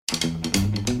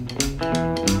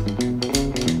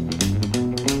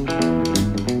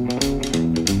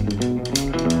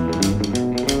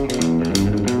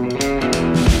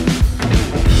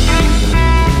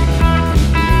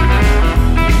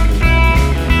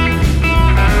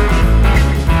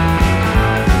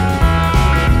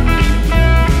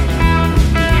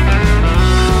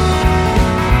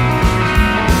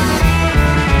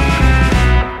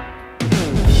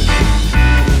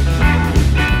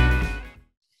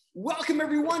Welcome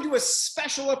everyone to a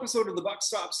special episode of the Buck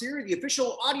Stops here, the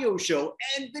official audio show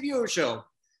and video show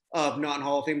of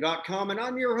Notinhalloffame.com. And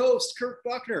I'm your host, Kurt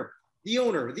Buckner, the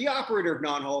owner, the operator of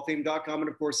Notinhalloffame.com, and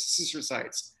of course, the sister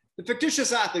sites, the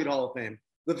Fictitious Athlete Hall of Fame,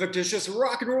 the Fictitious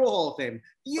Rock and Roll Hall of Fame,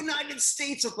 the United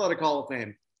States Athletic Hall of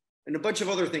Fame, and a bunch of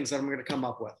other things that I'm going to come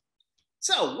up with.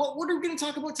 So what are we going to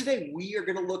talk about today? We are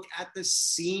going to look at the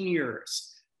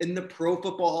seniors in the Pro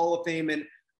Football Hall of Fame, and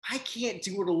I can't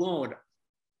do it alone.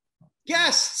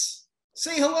 Guests,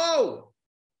 say hello.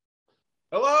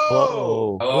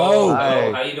 Hello. Hello.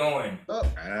 Hi. How you doing?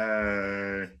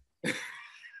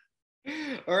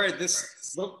 All right,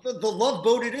 the love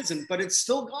boat it isn't, but it's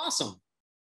still awesome.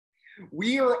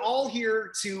 We are all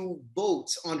here to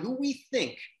vote on who we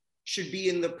think should be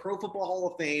in the Pro Football Hall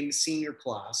of Fame senior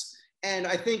class. And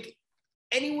I think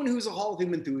anyone who's a Hall of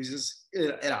Fame enthusiast,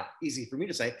 easy for me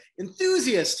to say,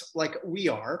 enthusiast like we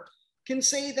are, can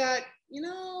say that,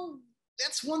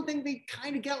 that's one thing they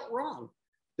kind of got wrong.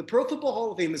 The Pro Football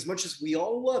Hall of Fame, as much as we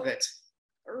all love it,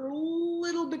 are a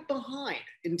little bit behind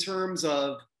in terms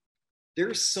of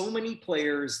there's so many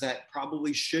players that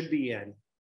probably should be in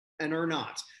and are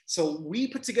not. So we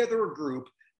put together a group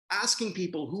asking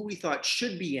people who we thought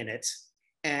should be in it,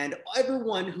 and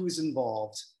everyone who's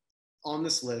involved on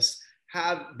this list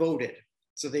have voted.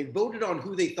 So they voted on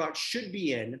who they thought should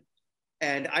be in,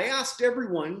 and I asked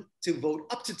everyone to vote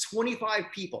up to 25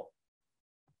 people.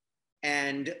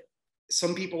 And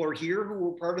some people are here who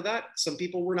were part of that. Some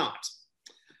people were not.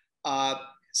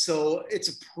 So it's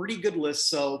a pretty good list.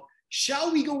 So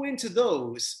shall we go into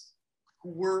those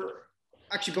who were,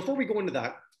 actually, before we go into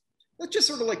that, let's just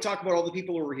sort of like talk about all the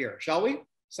people who were here. Shall we?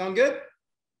 Sound good?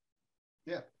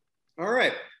 Yeah. All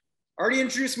right. Already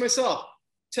introduced myself.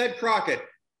 Ted Crockett.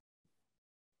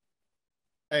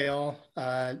 Hey, all.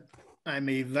 I'm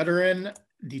a veteran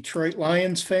Detroit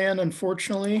Lions fan,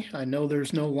 unfortunately. I know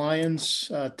there's no Lions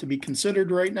to be considered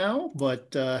right now,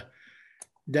 but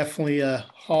definitely a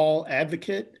Hall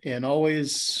advocate and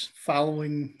always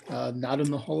following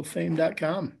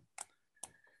notinhalloffame.com.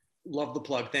 Love the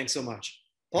plug. Thanks so much.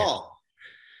 Paul.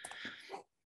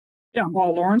 Yeah, I'm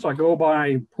Paul Lawrence. I go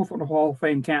by Pro Football Hall of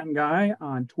Fame Canton Guy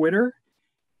on Twitter.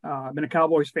 I've been a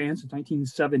Cowboys fan since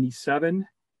 1977.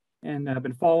 And I've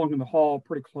been following the Hall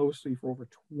pretty closely for over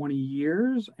 20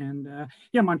 years. And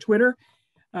I'm on Twitter,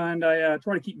 and I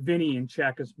try to keep Vinny in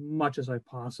check as much as I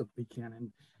possibly can.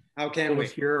 And how can we?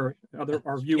 Our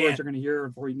viewers are going to hear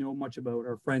before you know much about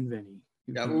our friend Vinny.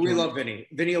 Yeah, we love Vinny.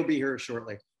 Vinny will be here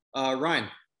shortly. Ryan.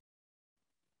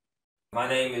 My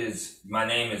name is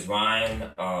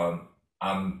Ryan.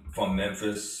 I'm from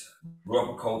Memphis. Grew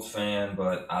up a Colts fan,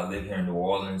 but I live here in New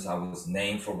Orleans. I was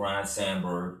named for Ryan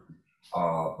Sandberg.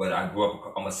 But I grew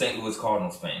up, I'm a St. Louis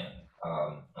Cardinals fan.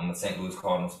 And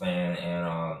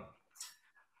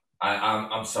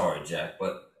I'm sorry, Jack,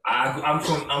 but I'm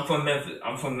from Memphis.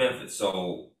 I'm from Memphis,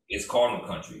 so it's Cardinal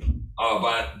country.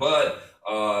 But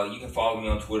you can follow me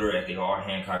on Twitter at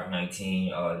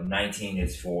 @Hancock19. 19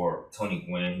 is for Tony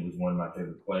Gwynn, who was one of my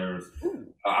favorite players.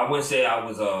 I wouldn't say I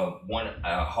was a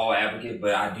Hall advocate,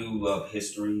 but I do love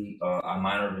history. I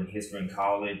minored in history in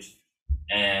college.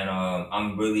 And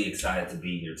I'm really excited to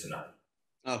be here tonight.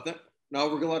 No,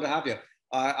 we're glad to have you.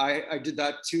 I did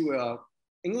that too,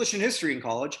 English and history in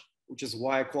college, which is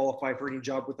why I qualify for any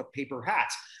job with a paper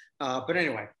hat. But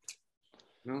anyway,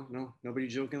 no, nobody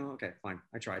joking. Okay, fine.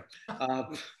 I tried.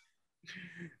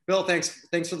 Bill, thanks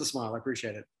for the smile. I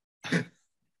appreciate it. It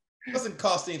doesn't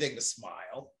cost anything to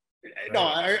smile. No,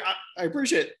 I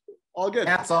appreciate it. All good.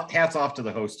 Hats off to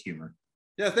the host humor.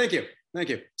 Yeah, thank you.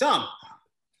 Tom.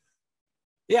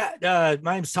 Yeah,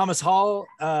 my name's Thomas Hall.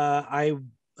 I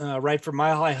write for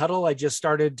Mile High Huddle. I just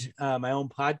started my own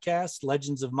podcast,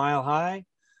 Legends of Mile High.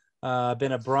 I've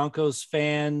been a Broncos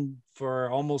fan for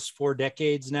almost 4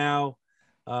 decades now.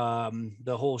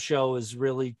 The whole show is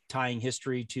really tying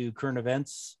history to current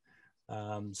events.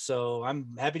 So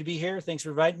I'm happy to be here. Thanks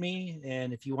for inviting me.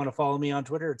 And if you want to follow me on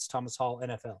Twitter, it's Thomas Hall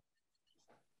NFL.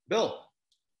 Bill.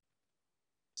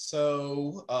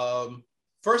 So,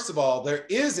 first of all, there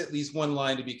is at least one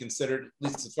line to be considered, at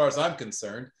least as far as I'm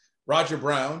concerned. Roger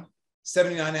Brown,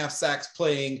 79.5 sacks,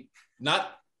 playing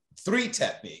not 3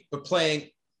 technique, but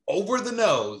playing over the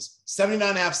nose,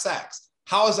 79.5 sacks.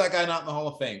 How is that guy not in the Hall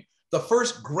of Fame? The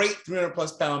first great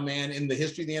 300-plus pound man in the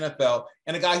history of the NFL,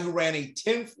 and a guy who ran a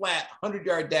 10-flat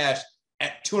 100-yard dash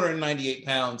at 298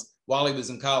 pounds while he was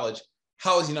in college.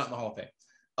 How is he not in the Hall of Fame?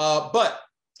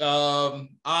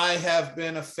 I have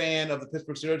been a fan of the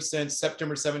Pittsburgh Steelers since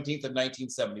September 17th of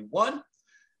 1971.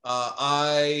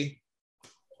 I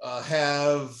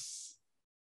have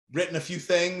written a few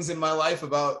things in my life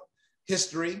about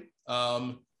history.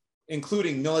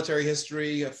 including military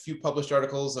history, a few published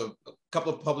articles, a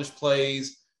couple of published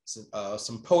plays,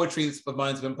 some poetry of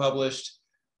mine's been published.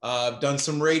 I've done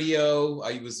some radio.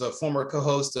 I was a former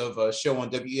co-host of a show on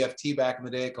WEFT back in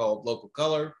the day called Local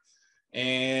Color,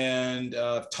 and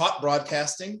taught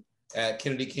broadcasting at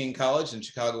Kennedy King College in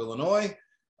Chicago, Illinois.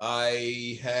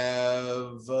 I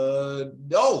have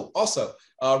also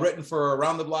written for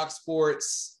Around the Block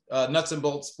Sports, Nuts and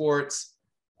Bolts Sports,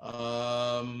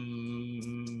 Pro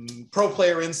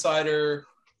Player Insider,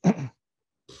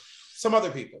 some other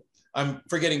people. I'm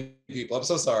forgetting people. I'm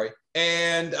so sorry.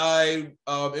 And I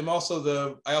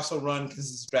also run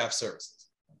Consensus Draft Services.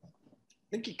 I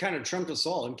think you kind of trumped us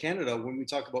all in Canada when we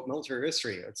talk about military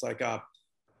history. It's like,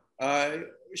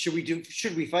 should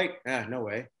we fight? No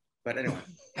way. But anyway.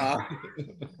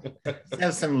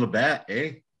 Have some Labatt,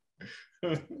 eh?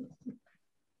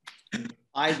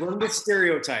 I run with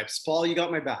stereotypes. Paul, you got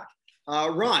my back.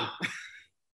 Ron.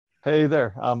 Hey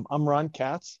there. I'm Ron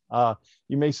Katz.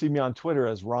 You may see me on Twitter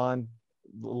as Ron,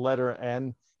 letter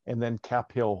N, and then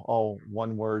Cap Hill, all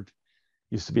one word.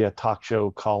 Used to be a talk show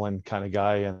call-in kind of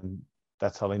guy, and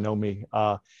that's how they know me.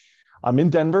 I'm in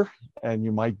Denver, and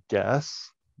you might guess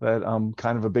that I'm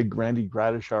kind of a big Randy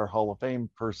Gradishar Hall of Fame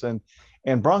person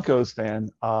and Broncos fan.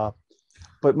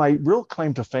 But my real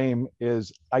claim to fame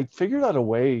is I figured out a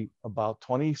way about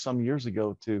 20 some years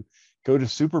ago to go to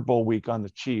Super Bowl week on the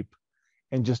cheap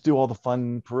and just do all the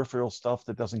fun peripheral stuff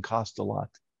that doesn't cost a lot.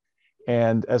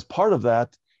 And as part of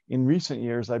that, in recent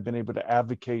years, I've been able to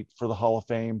advocate for the Hall of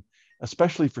Fame,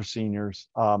 especially for seniors.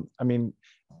 I mean,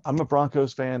 I'm a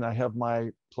Broncos fan. I have my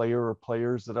player or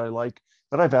players that I like,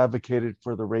 but I've advocated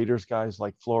for the Raiders guys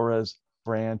like Flores,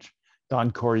 Branch, Don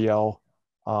Coryell,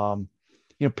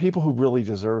 people who really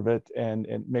deserve it and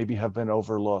maybe have been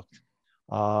overlooked.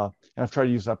 And I've tried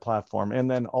to use that platform. And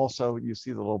then also you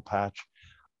see the little patch.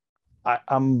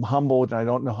 I'm humbled, and I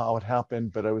don't know how it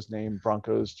happened, but I was named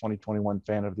Broncos 2021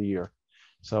 Fan of the Year.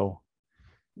 So,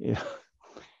 yeah,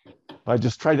 I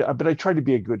tried to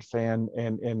be a good fan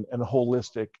and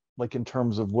holistic, like in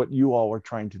terms of what you all are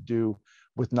trying to do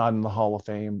with not in the Hall of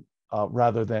Fame,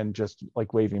 rather than just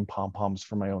like waving pom-poms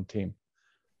for my own team.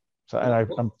 So, and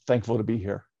I'm thankful to be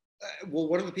here. Well,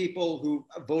 one of the people who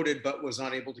voted but was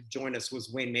not able to join us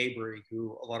was Wayne Mabry,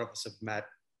 who a lot of us have met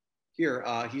here.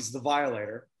 He's the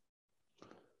Violator.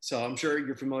 So I'm sure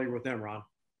you're familiar with him, Ron.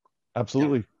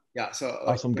 Absolutely. Yeah. So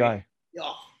awesome guy.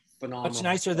 Oh, phenomenal. Much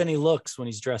nicer than he looks when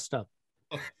he's dressed up.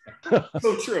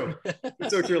 So true.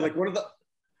 So true. Like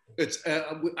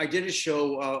I did a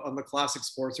show on the Classic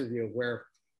Sports Review where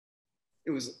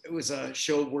it was a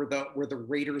show where the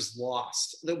Raiders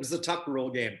lost. That was the Tuck Rule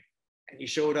game, and he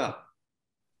showed up,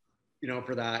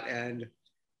 for that. And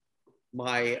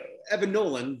my Evan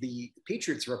Nolan, the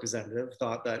Patriots representative,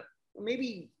 thought that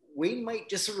maybe Wayne might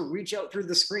just sort of reach out through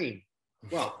the screen.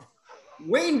 Well,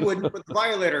 Wayne wouldn't, but the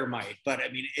Violator might. But I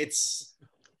mean, it's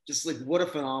just like, what a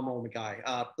phenomenal guy.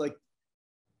 Like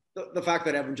the fact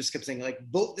that Evan just kept saying, like,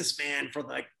 vote this man for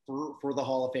the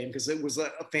Hall of Fame, because it was a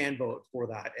fan vote for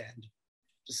that, and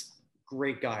just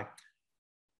great guy.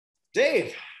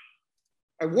 Dave,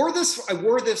 I wore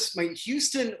this, my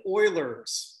Houston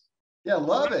Oilers. Yeah,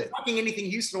 love it. I'm not talking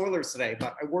anything Houston Oilers today,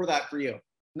 but I wore that for you.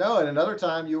 No, and another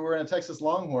time you were in a Texas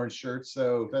Longhorns shirt,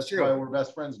 so that's why we're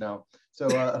best friends now. So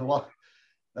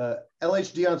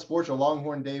LHD on Sports, or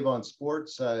Longhorn Dave on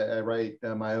Sports. I write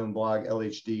my own blog,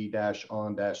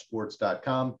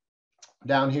 lhd-on-sports.com.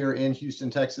 Down here in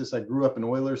Houston, Texas, I grew up an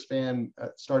Oilers fan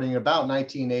starting about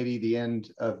 1980, the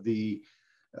end of the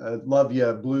Love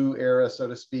Ya Blue era, so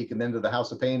to speak, and then to the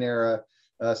House of Pain era.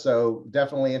 So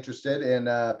definitely interested in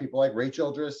people like Ray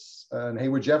Childress and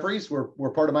Hayward Jeffries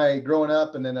were part of my growing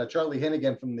up. And then Charlie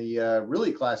Hennigan from the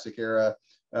really classic era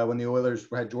when the Oilers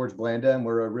had George Blanda and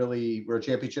we're a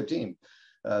championship team.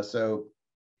 So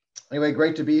anyway,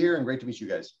 great to be here and great to meet you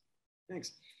guys.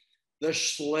 Thanks. The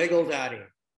Schlegel Daddy.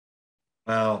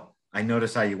 Well, I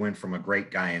noticed how you went from a great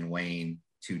guy in Wayne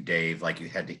to Dave, like you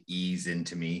had to ease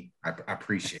into me. I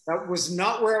appreciate it. That was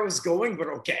not where I was going, but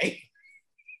okay.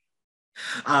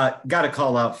 Got to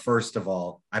call out, first of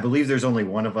all, I believe there's only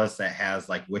one of us that has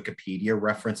like Wikipedia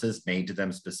references made to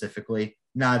them specifically,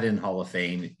 not in Hall of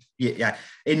Fame. Yeah.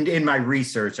 In my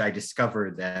research, I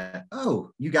discovered that,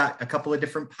 you got a couple of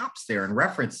different pops there and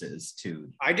references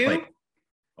to. I do? Like,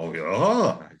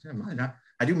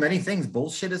 I do many things.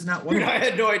 Bullshit is not one of them. I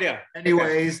had no idea.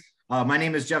 Anyways, my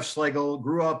name is Jeff Schlegel.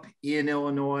 Grew up in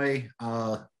Illinois,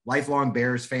 lifelong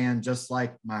Bears fan, just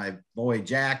like my boy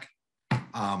Jack.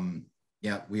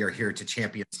 Yeah, we are here to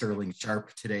champion Sterling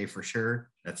Sharpe today for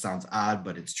sure. That sounds odd,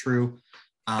 but it's true.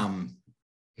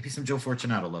 Maybe some Joe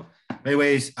Fortunato love.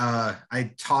 Anyways,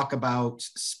 I talk about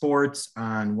sports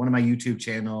on one of my YouTube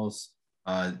channels.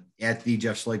 At the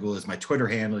Jeff Schlegel is my Twitter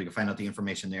handle. You can find out the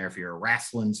information there if you're a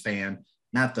wrestling fan,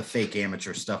 not the fake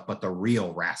amateur stuff, but the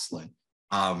real wrestling.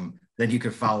 Then you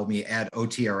can follow me at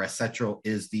OTRS Central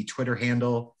is the Twitter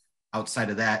handle. Outside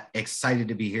of that, excited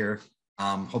to be here.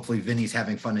 Hopefully Vinny's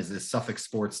having fun as this Suffolk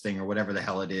sports thing or whatever the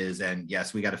hell it is. And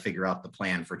yes, we got to figure out the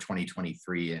plan for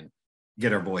 2023 and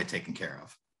get our boy taken care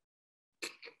of.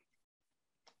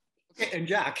 Okay, and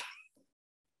Jack.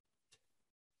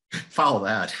 Follow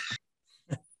that.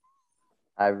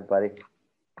 Hi, everybody.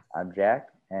 I'm Jack,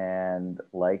 and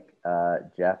like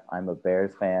Jeff, I'm a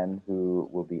Bears fan who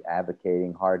will be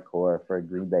advocating hardcore for a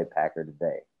Green Bay Packer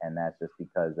today, and that's just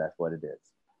because that's what it is.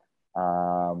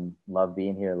 Love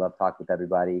being here, love talking with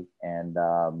everybody, and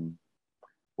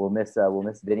we'll miss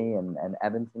Vinny and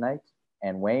Evan tonight,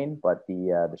 and Wayne, but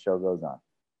the show goes on.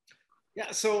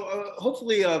 Yeah, so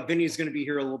hopefully Vinny's going to be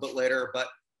here a little bit later, but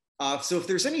so if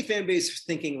there's any fan base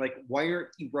thinking like, why aren't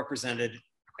you represented?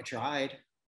 I tried.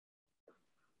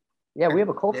 Yeah, we have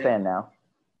a Colts fan now.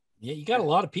 Yeah, you got a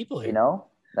lot of people here. You know,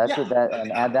 that's what that,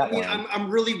 and add that one. I'm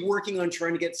really working on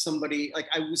trying to get somebody. Like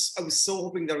I was so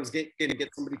hoping that I was going to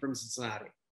get somebody from Cincinnati,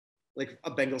 like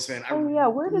a Bengals fan.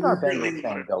 Where did our Bengals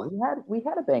fan go? We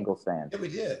had a Bengals fan. Yeah, we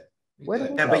did.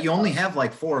 Yeah, but you only have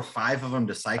like 4 or 5 of them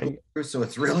to cycle through, so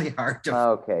it's really hard to.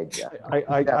 Okay, Jeff.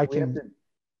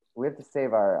 We have to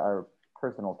save our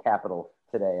personal capital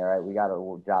today. All right, we got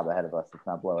a job ahead of us. Let's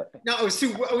not blow it. No, I was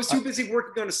too busy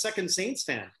working on a second Saints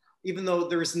fan, even though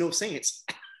there is no Saints.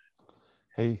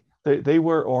 Hey, they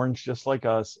were orange just like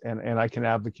us, and I can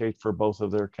advocate for both of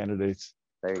their candidates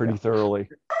pretty thoroughly.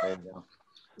 There you go.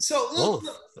 So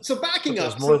backing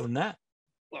up. There's more than that.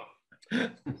 Well,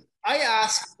 I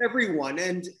asked everyone,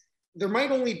 and there might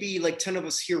only be like 10 of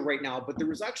us here right now, but there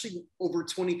was actually over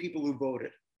 20 people who voted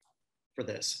for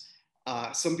this.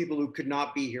 Some people who could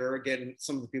not be here. Again,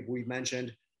 some of the people we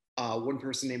mentioned. One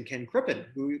person named Ken Crippen,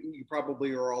 who you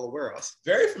probably are all aware of.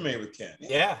 Very familiar with Ken.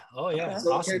 Yeah. Oh, yeah.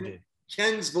 So Awesome, dude.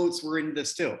 Ken's votes were in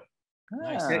this too.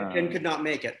 Nice. Ken could not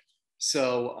make it.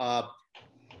 So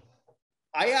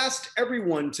I asked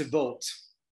everyone to vote.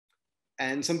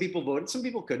 And some people voted, some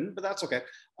people couldn't, but that's okay.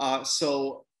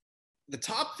 So the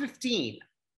top 15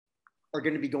 are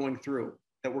going to be going through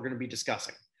that we're going to be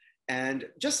discussing. And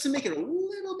just to make it a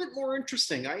little bit more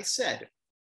interesting, I said,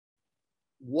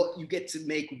 what you get to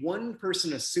make one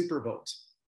person a super vote.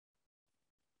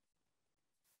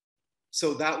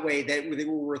 So that way they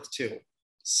were worth 2.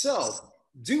 So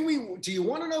do you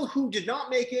want to know who did not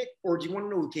make it, or do you want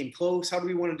to know who came close? How do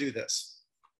we want to do this?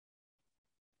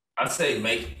 I'd say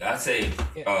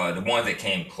the ones that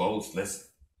came close. Let's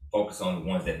focus on the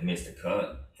ones that missed the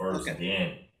cut first, and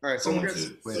then. All right, so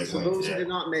those who did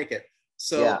not make it.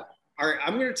 So, yeah. All right,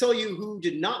 I'm going to tell you who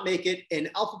did not make it in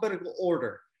alphabetical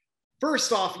order.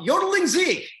 First off, Yodeling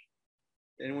Zeke.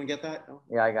 Did anyone get that? No?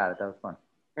 Yeah, I got it. That was fun. All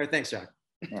right, thanks, Jack.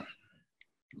 Yeah.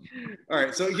 All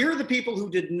right, so here are the people who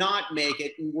did not make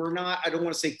it. And we're not, I don't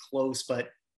want to say close,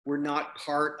 but we're not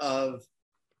part of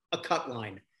a cut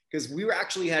line because we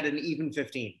actually had an even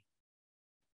 15.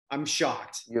 I'm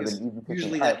shocked. You have an even 15.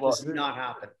 Usually Right, that does not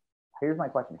happen. Here's my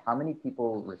question. How many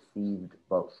people received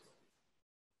votes?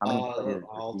 How many players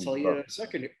I'll received tell you in votes? a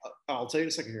second. I'll tell you in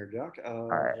a second here, Jack. All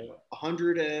right.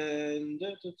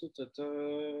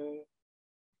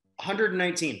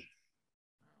 119.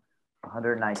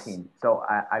 119. So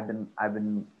I've been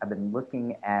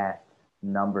looking at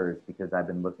numbers because I've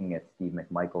been looking at Steve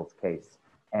McMichael's case,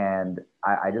 and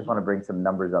I just want to bring some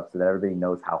numbers up so that everybody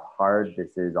knows how hard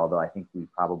this is. Although I think we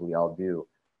probably all do.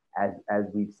 As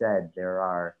we've said, there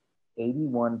are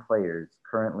 81 players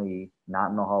currently not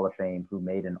in the Hall of Fame who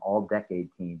made an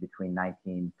all-decade team between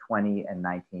 1920 and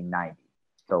 1990.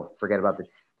 So forget about the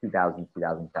 2000s,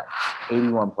 2010.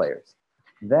 81 players.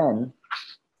 Then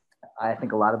I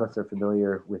think a lot of us are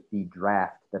familiar with the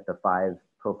draft that the 5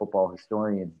 pro football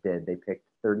historians did. They picked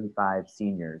 35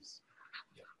 seniors,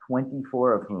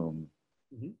 24 of whom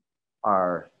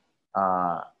are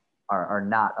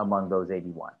not among those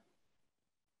 81.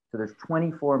 So there's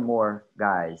 24 more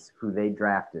guys who they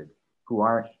drafted who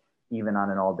aren't even on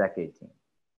an all-decade team.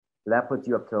 So that puts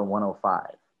you up to a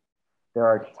 105. There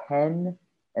are 10,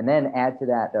 and then add to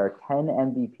that, there are 10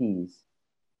 MVPs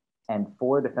and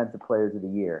 4 Defensive Players of the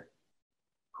Year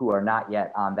who are not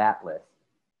yet on that list.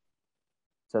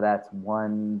 So that's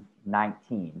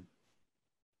 119.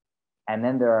 And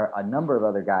then there are a number of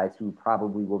other guys who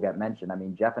probably will get mentioned. I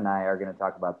mean, Jeff and I are going to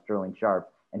talk about Sterling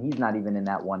Sharpe, and he's not even in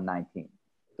that 119.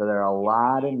 So there are a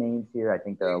lot of names here. I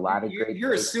think there are a lot of great.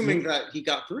 You're assuming that he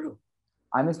got through.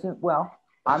 I'm assuming. Well,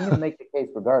 I'm going to make the case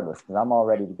regardless because I'm all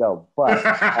ready to go. But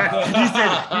you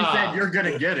said you're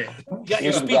going to get it. You got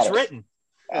your speech written.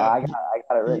 I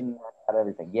got it written. I got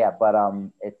everything. Yeah, but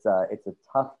it's a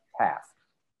tough task.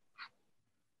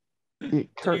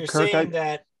 So you're saying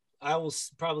that I will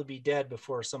probably be dead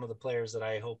before some of the players that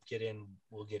I hope get in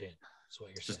will get in. That's what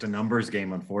you're saying. Just a numbers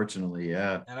game, unfortunately.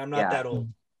 Yeah. And I'm not that old.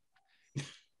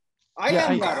 I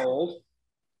am that old.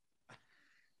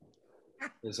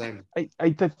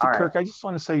 Kirk, I just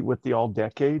want to say with the all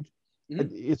decade,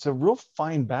 it's a real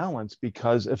fine balance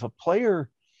because if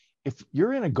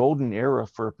you're in a golden era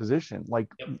for a position,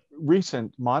 like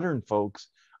recent modern folks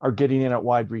are getting in at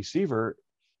wide receiver,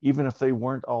 even if they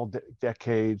weren't all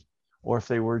decade or if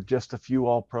they were just a few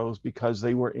all pros because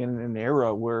they were in an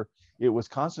era where it was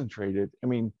concentrated. I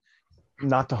mean,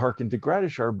 not to hearken to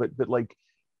Gradishar, but like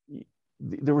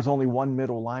there was only one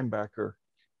middle linebacker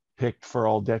picked for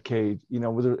all decade. It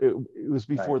was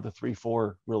before the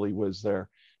 3-4 really was there.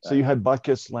 So you had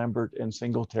Butkus, Lambert, and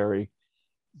Singletary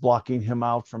blocking him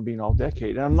out from being all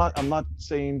decade. And I'm not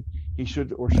saying he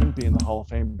should or shouldn't be in the Hall of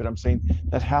Fame, but I'm saying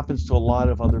that happens to a lot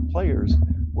of other players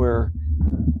where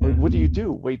what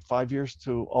do? Wait 5 years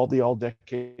to all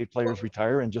decade players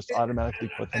retire and just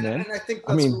automatically put them in? And I think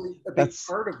that's really a big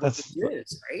part of what this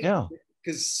is, right? Yeah.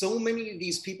 Because so many of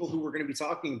these people who we're going to be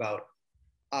talking about,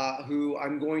 who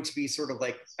I'm going to be sort of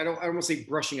like, I don't want to say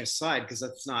brushing aside because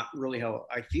that's not really how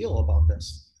I feel about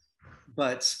this,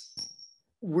 but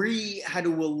we had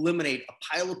to eliminate a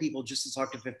pile of people just to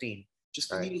talk to 15, just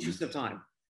for the interest of time.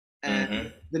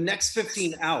 And the next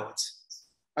 15 out,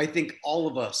 I think all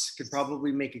of us could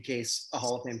probably make a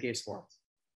Hall of Fame case for them.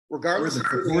 Regardless of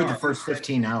who were the first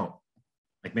 15 out?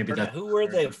 Like maybe that. Who were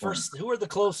the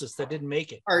closest that didn't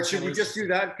make it? All right, should we just do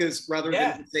that? Because rather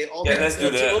than say all let's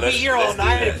do that. We'll be here all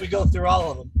night if we go through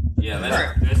all of them. Yeah,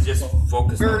 let's just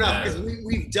focus Fair on enough, that. because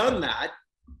we've done that.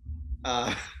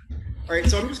 All right,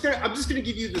 so I'm just gonna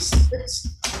give you the six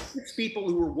people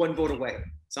who were one vote away.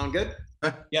 Sound good?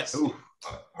 Yes.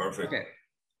 Perfect. Okay.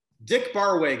 Dick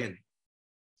Barwagon.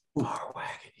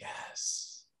 Barwagon,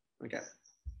 yes. Okay.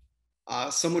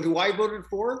 Someone who I voted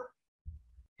for,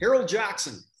 Harold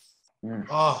Jackson.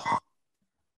 Oh,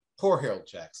 poor Harold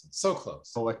Jackson. So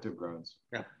close. Collective groans.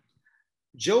 Yeah.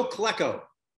 Joe Klecko.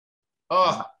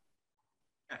 Oh.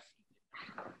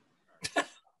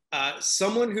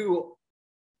 Someone who,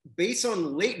 based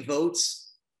on late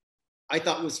votes, I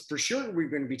thought was for sure we were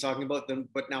going to be talking about them,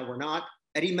 but now we're not.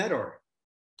 Eddie Medor.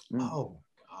 Oh,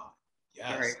 God.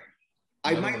 Yes. All right.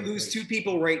 I might lose two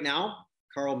people right now.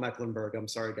 Carl Mecklenburg. I'm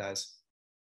sorry, guys.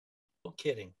 No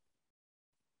kidding.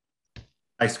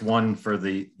 Nice one for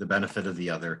the benefit of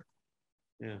the other.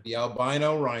 Yeah. The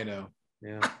albino rhino.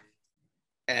 Yeah.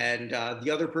 And the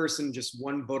other person just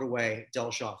one vote away, Del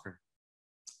Shoffner.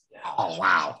 Oh,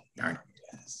 wow.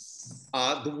 Yes.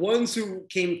 The ones who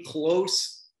came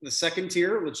close, the second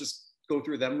tier, let's just go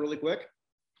through them really quick.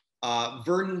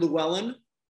 Vernon Llewellyn,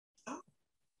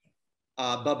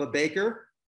 Bubba Baker,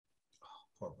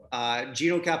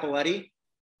 Gino Cappelletti,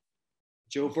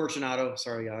 Joe Fortunato.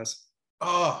 Sorry, guys.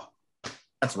 Oh,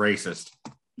 that's racist.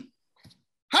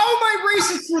 How am I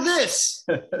racist for this?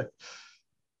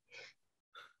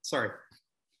 Sorry.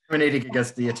 Discriminating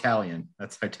against the Italian.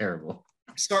 That's how terrible.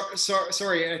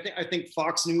 Sorry. I think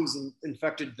Fox News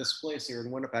infected this place here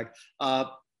in Winnipeg.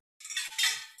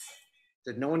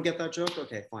 Did no one get that joke?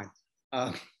 Okay, fine.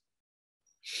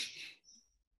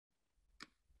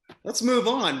 Let's move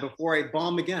on before I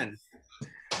bomb again.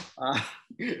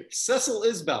 Cecil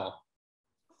Isbell.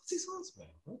 Cecil Isbell.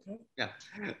 Okay. Yeah.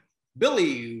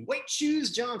 Billy White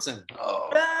Shoes Johnson.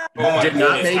 Did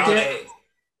not make it.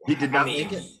 He did not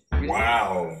make it.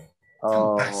 Wow.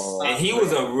 Oh. And he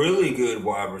was a really good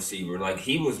wide receiver. Like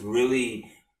he was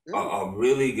really a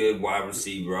really good wide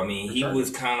receiver. I mean, he was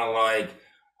kind of like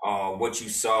what you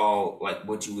saw, like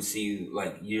what you would see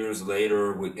like years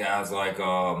later with guys like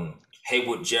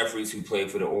Haywood Jeffries, who played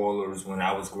for the Oilers when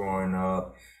I was growing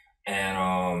up,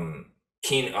 and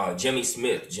Jimmy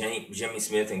Smith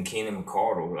and Keenan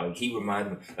McCardle. Like he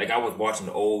reminded me, like I was watching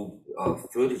the old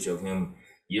footage of him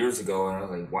years ago, and I was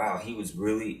like, wow, he was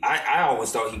really. I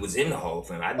always thought he was in the Hall of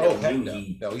Fame. I never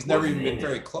knew he's never even been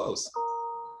very close.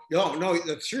 No,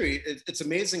 that's true. It's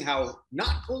amazing how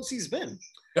not close he's been.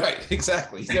 Right,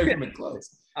 exactly. He's never even been close.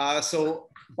 So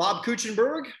Bob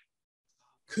Kuechenberg.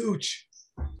 Cooch.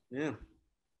 Yeah.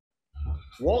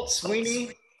 Walt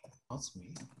Sweeney.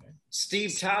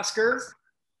 Steve Tasker.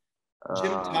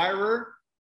 Jim Tyrer.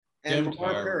 And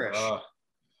Mark Parrish.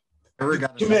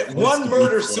 Commit one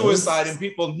murder-suicide and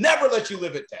people never let you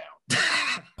live it down.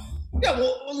 Yeah,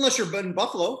 well, unless you're in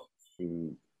Buffalo.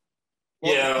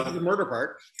 Yeah. The murder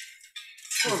part.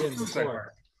 He's in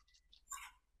before.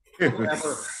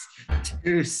 Whatever.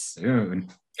 Too soon.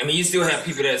 I mean, you still have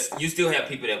people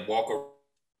that walk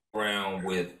around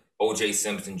with O.J.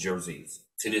 Simpson jerseys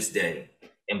to this day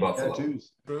in Buffalo.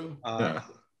 Tattoos. True.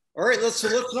 All right, let's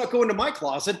not go into my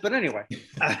closet, but anyway.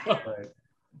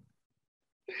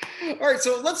 All right,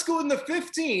 so let's go in the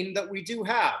 15 that we do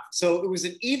have. So it was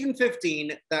an even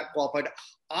 15 that qualified.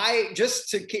 I just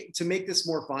to make this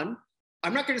more fun,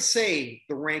 I'm not going to say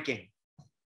the ranking.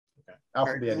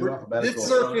 Alphabet, Right, this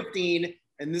is our 15,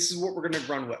 and this is what we're going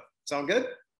to run with. Sound good?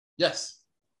 Yes.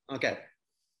 Okay.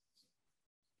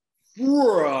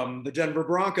 From the Denver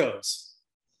Broncos,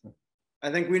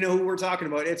 I think we know who we're talking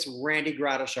about. It's Randy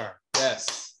Gradishar.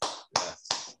 Yes.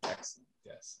 Yes. Excellent.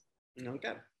 Yes.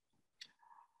 Okay.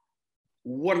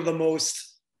 One of the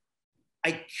most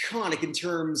iconic in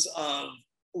terms of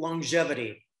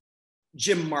longevity,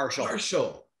 Jim Marshall.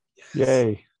 Marshall. Yes.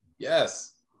 Yay.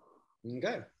 Yes.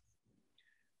 Okay.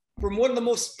 From one of the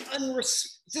most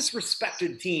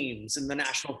disrespected teams in the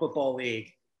National Football League,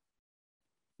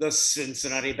 the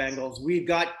Cincinnati Bengals, we've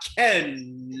got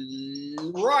Ken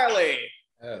Riley.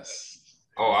 Yes.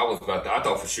 Oh, I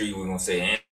thought for sure you were going to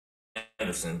say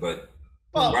Anderson, but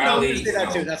Well, Riley, no, I'm gonna say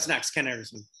that too. That's next, Ken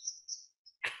Anderson.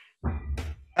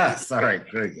 That's all right.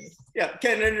 Very good. Yeah,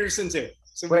 Ken Anderson too.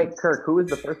 So Wait, Kirk, who was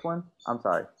the first one? I'm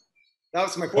sorry. that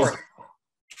was my fourth.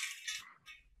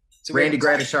 So Randy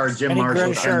Gradishar, Jim Randy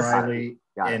Marshall, Ken Gradishar. Riley,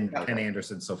 Got it. and Okay. Ken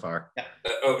Anderson so far.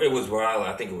 it was Riley.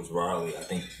 I think it was Riley. I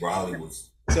think Riley was.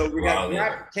 So we got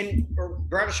Riley.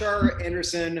 Gradishar,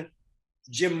 Anderson,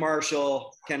 Jim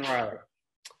Marshall, Ken Riley.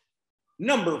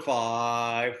 Number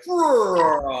 5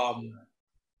 from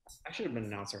I should have been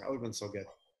an announcer. I would have been so good.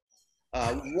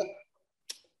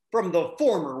 From the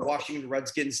former Washington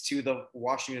Redskins to the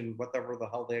Washington, whatever the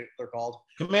hell they're called.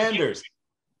 Commanders.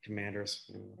 Commanders,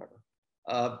 whatever.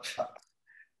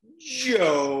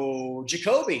 Joe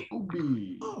Jacoby.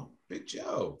 Oh, Big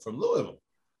Joe from Louisville.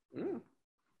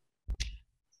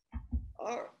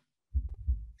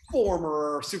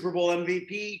 Former Super Bowl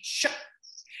MVP, Chuck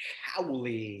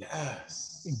Howley.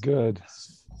 Yes. Good.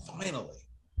 Finally.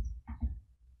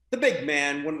 The big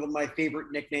man, one of my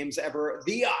favorite nicknames ever,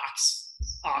 the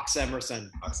Ox Emerson.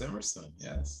 Ox Emerson,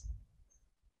 yes.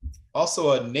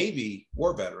 Also a Navy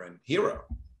war veteran, hero,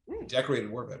 decorated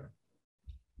war veteran.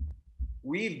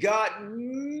 We've got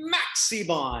Maxie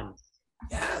Baughan.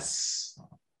 Yes.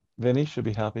 Vinny should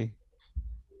be happy.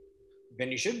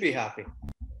 Vinny should be happy.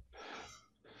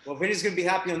 Well, Vinny's going to be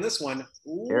happy on this one.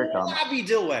 Here it comes. Lavvie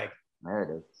Dilweg. There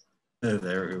it is.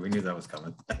 There, we knew that was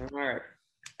coming. All right.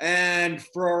 And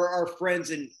for our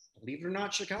friends in, believe it or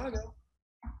not, Chicago.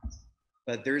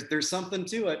 But there's something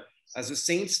to it. As a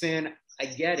Saints fan, I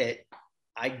get it.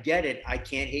 I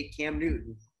can't hate Cam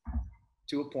Newton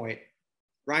to a point.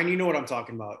 Ryan, you know what I'm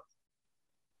talking about.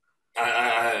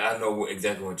 I know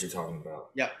exactly what you're talking about.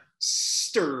 Yep.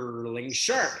 Sterling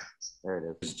Sharpe. There it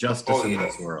is. There's justice in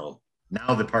this world.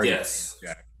 Now the party. Yes.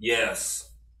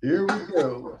 Yes. Here we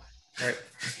go. All right.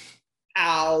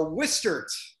 Al Wistert.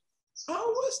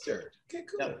 Oh, Wistert. Okay,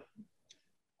 cool. Yep.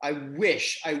 I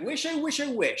wish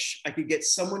I could get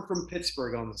someone from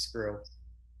Pittsburgh on this crew,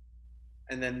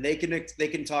 and then they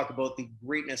can talk about the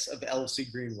greatness of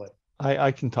LC Greenwood.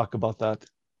 I can talk about that.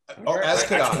 Oh, as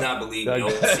could I I. cannot believe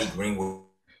LC Greenwood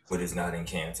is not in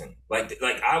Canton.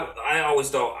 I always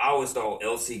thought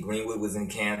LC Greenwood was in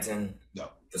Canton. No.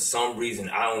 For some reason,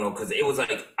 I don't know, because it was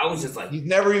like I was just like He's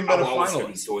never even been a I've always heard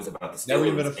these finalist. stories about the Steelers. Never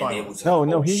even been a and it finalist. was No,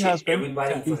 like, he shit, has been.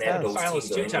 Everybody He from has. those Finalist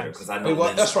teams are 2 in there, times. because I know That's right.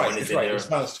 Lynch That's is right. in He's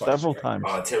there. finalist twice. Several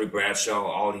times. Terry Bradshaw,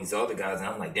 all these other guys, and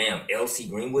I'm like, damn, LC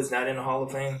Greenwood's not in the Hall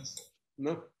of Fame.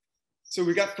 No. So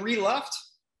we got 3 left.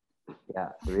 Yeah,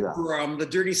 3 left. From the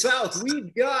Dirty South,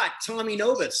 we've got Tommy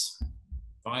Nobis.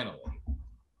 Finally.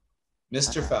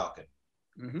 Mr. Falcon.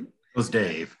 Mm-hmm. It was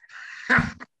Dave.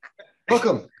 Hook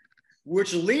 'em.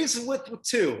 Which leaves with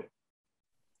 2.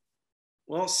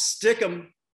 Well, stick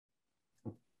 'em.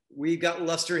 We've got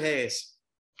Lester Hayes.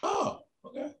 Oh,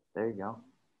 okay. There you go.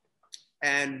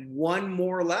 And 1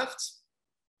 more left.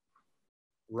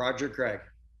 Roger Craig.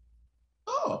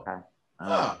 Oh. Okay.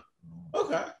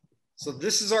 Okay. So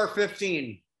this is our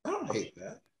 15. I don't hate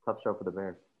that. Tough show for the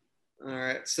Bears. All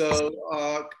right.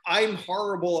 So I'm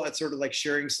horrible at sort of like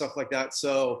sharing stuff like that.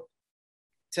 So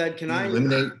Ted,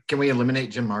 can we eliminate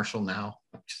Jim Marshall now?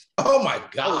 Oh my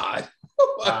God.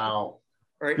 Wow. All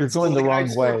right. You're going the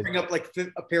wrong way. Bring up like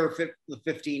a pair of the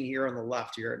 15 here on the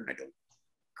left here, and I don't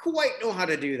quite know how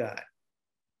to do that.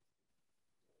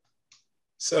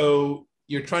 So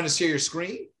you're trying to share your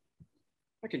screen?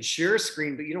 I can share a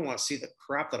screen, but you don't want to see the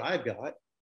crap that I've got.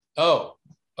 Oh,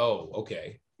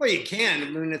 okay. Well, you can. I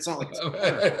mean, it's not like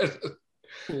it's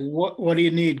What do you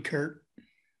need, Kurt?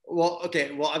 Well,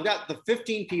 okay. Well, I've got the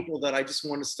 15 people that I just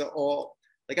want us to all,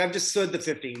 like, I've just said the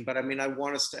 15, but I mean, I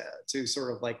want us to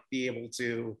sort of like be able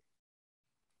to,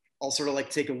 I'll sort of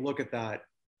like take a look at that.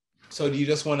 So do you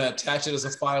just want to attach it as a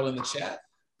file in the chat?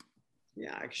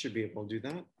 Yeah, I should be able to do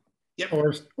that. Yep.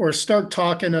 Or start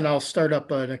talking and I'll start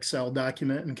up an Excel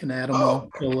document and can add them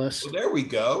all to the list. Well, there we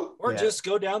go. Or just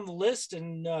go down the list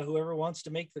and whoever wants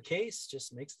to make the case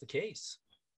just makes the case.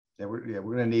 Yeah,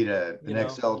 we're gonna need an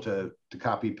Excel to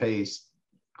copy paste.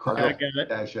 I got it.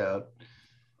 Dash out.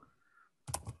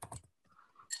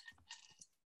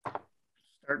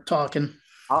 Start talking.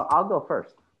 I'll go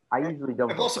first. I usually don't.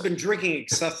 I've also been drinking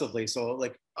excessively, so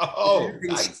like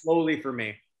Nice. slowly for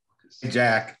me.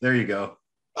 Jack, there you go.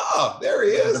 Oh, there he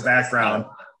is. The background.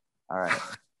 All right.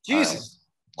 Jesus.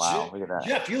 Wow, look at that.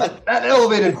 Jeff, you look That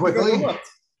elevated quickly.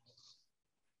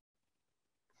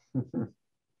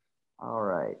 All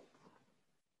right.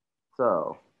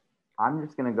 So I'm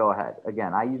just going to go ahead.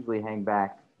 Again, I usually hang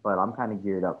back, but I'm kind of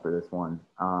geared up for this one,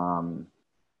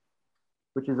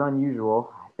 which is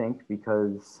unusual, I think,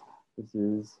 because this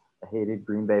is a hated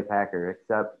Green Bay Packer,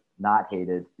 except not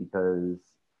hated because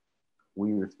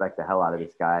we respect the hell out of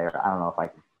this guy. Or I don't know if I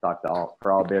can talk to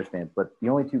for all Bears fans, but the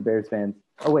only two Bears fans.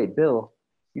 Oh, wait, Bill,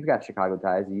 you've got Chicago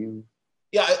ties.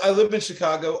 Yeah, I live in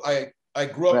Chicago. I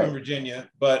grew up in Virginia,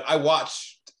 but I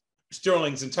watched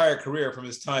Sterling's entire career from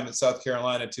his time at South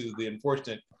Carolina to the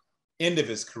unfortunate end of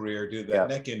his career due to that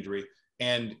neck injury.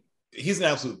 And he's an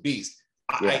absolute beast.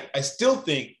 I still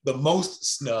think the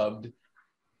most snubbed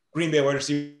Green Bay wide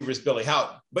receiver is Billy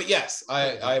Houghton. But yes,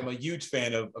 I am a huge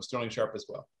fan of Sterling Sharpe as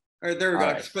well. All right, there we go.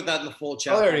 Right. Just put that in the full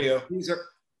chat. Oh, there you go.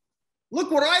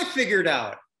 Look what I figured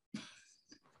out.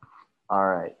 All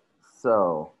right.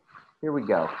 So here we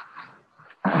go.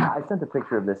 I sent a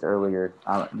picture of this earlier.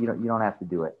 You don't have to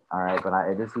do it. All right.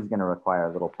 But this is going to require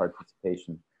a little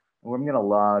participation. I'm going to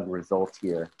log results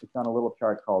here. It's on a little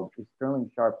chart called "Is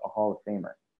Sterling Sharpe a Hall of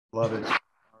Famer?" Love it.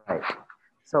 All right.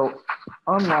 So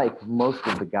unlike most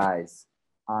of the guys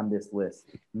on this list,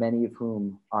 many of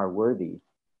whom are worthy,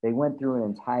 they went through an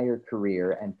entire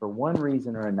career, and for one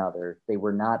reason or another, they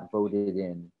were not voted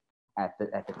in at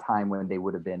the time when they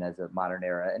would have been as a modern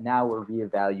era. And now we're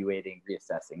reevaluating,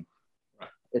 reassessing,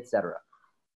 etc.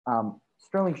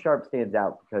 Sterling Sharpe stands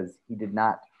out because he did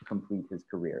not complete his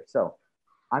career. So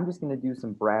I'm just going to do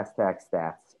some brass tack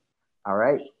stats. All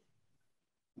right.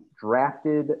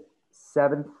 Drafted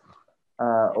 7th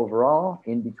overall,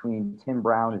 in between Tim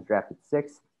Brown is drafted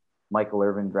 6th, Michael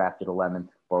Irvin drafted 11th,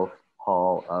 both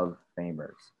Hall of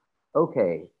Famers.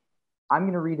 Okay, I'm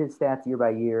going to read his stats year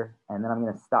by year, and then I'm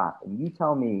going to stop. And you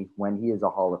tell me when he is a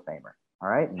Hall of Famer, all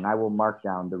right? And I will mark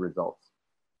down the results.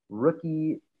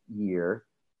 Rookie year,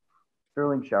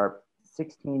 Sterling Sharpe,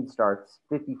 16 starts,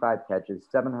 55 catches,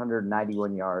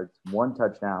 791 yards, 1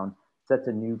 touchdown, sets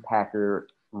a new Packer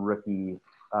rookie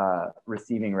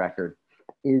receiving record.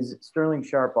 Is Sterling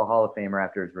Sharpe a Hall of Famer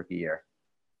after his rookie year?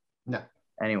 No.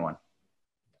 Anyone?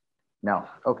 No.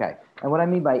 Okay. And what I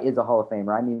mean by is a Hall of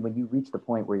Famer, I mean when you reach the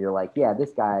point where you're like, yeah,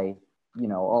 this guy,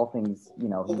 all things,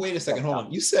 Well, wait a second, hold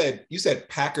on. You said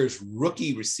Packers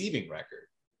rookie receiving record.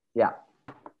 Yeah.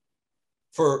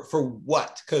 For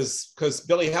what? Because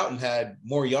Billy Houghton had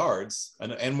more yards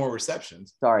and more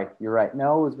receptions. Sorry, you're right.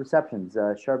 No, it was receptions.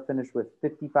 Sharpe finished with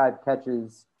 55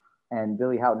 catches, and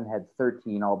Billy Houghton had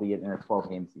 13, albeit in a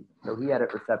 12-game season. So he had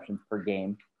receptions per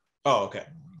game. Oh, okay.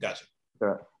 Gotcha.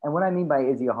 And what I mean by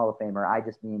is he a Hall of Famer, I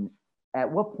just mean at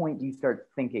what point do you start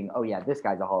thinking, oh, yeah, this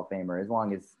guy's a Hall of Famer as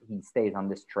long as he stays on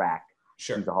this track?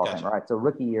 Sure. He's a Hall of Famer. All right, so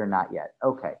rookie year, not yet.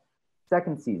 Okay.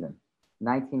 Second season,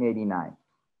 1989.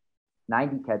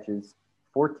 90 catches,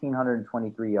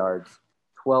 1,423 yards,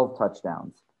 12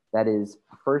 touchdowns. That is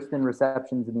first in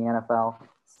receptions in the NFL,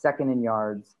 second in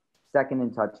yards, second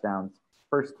in touchdowns,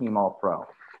 first team All-Pro.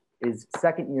 Is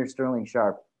second year Sterling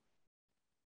Sharpe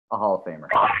a Hall of Famer?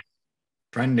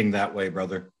 Trending that way,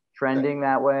 brother. Trending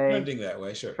that way. Trending that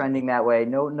way, sure. Trending that way.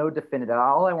 No definitive.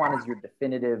 All I want is your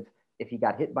definitive. If he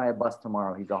got hit by a bus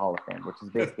tomorrow, he's a Hall of Fame, which is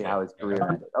basically how his career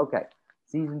ended. Okay.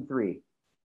 Season 3,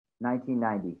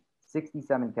 1990.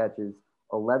 67 catches,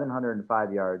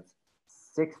 1,105 yards,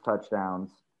 6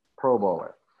 touchdowns, Pro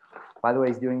Bowler. By the way,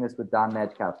 he's doing this with Don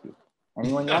Majkowski.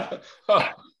 Anyone yet?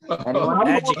 Anyone?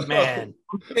 Magic Man.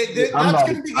 That's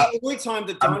going to be the only time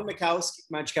that Don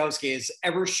Majkowski has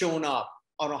ever shown up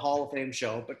on a Hall of Fame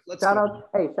show. But let's shout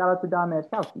out to Don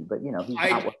Majkowski, but he's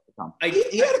not worth the Tom.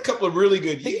 He had a couple of really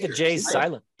good I think years. the J's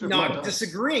silent. No, I'm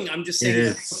disagreeing. I'm just saying It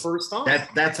that's the is. first time.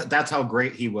 That's how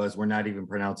great he was. We're not even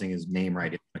pronouncing his name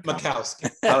right.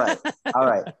 Mikowski. All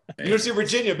right. University of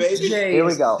Virginia, baby. Here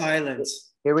we go.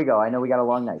 Silence. Here we go. I know we got a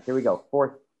long night. Here we go.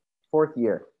 Fourth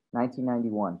year,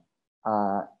 1991.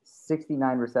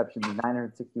 69 receptions,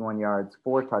 961 yards,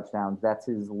 4 touchdowns. That's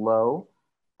his low.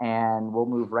 And we'll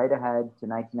move right ahead to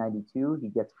 1992. He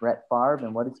gets Brett Favre.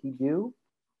 And what does he do?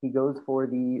 He goes for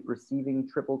the receiving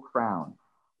triple crown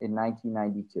in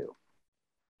 1992.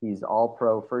 He's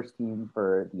all-pro first team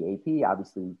for the AP.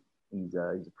 Obviously, he's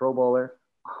a Pro Bowler.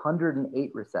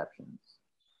 108 receptions,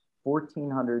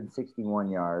 1,461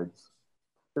 yards,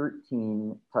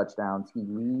 13 touchdowns. He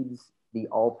leads the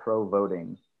all-pro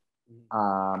voting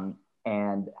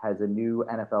and has a new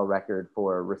NFL record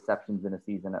for receptions in a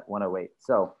season at 108.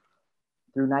 So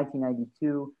through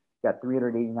 1992, got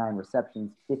 389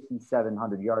 receptions,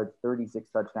 5,700 yards, 36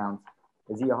 touchdowns.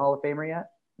 Is he a Hall of Famer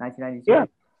yet? 1992?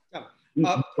 Yeah.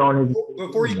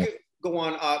 Before you go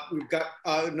on, we've got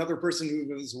another person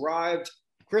who has arrived.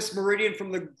 Chris Meridian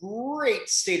from the great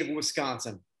state of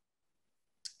Wisconsin.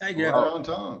 Right on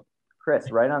time. Chris,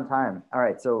 right on time. All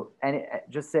right, so and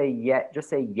just say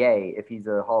yay if he's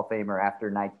a Hall of Famer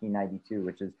after 1992,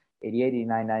 which is 88,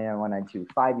 89, 99, 192.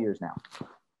 5 years now.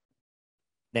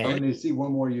 I need to see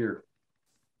one more year.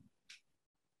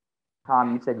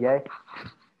 Tom, you said yay?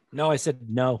 No, I said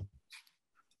no.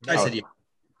 I said yeah.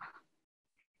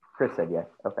 Chris said yay.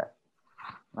 Okay.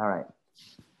 All right.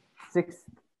 Sixth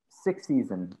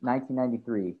season,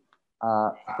 1993.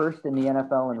 First in the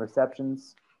NFL in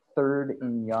receptions, third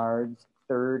in yards,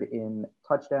 third in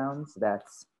touchdowns.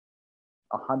 That's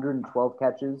 112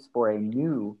 catches for a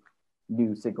new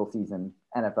single season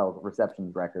NFL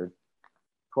receptions record.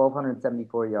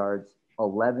 1,274 yards,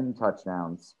 11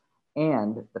 touchdowns.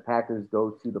 And the Packers go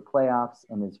to the playoffs.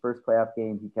 In his first playoff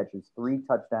game, he catches 3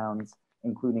 touchdowns,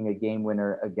 including a game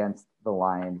winner against the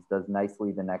Lions. Does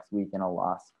nicely the next week in a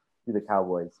loss to the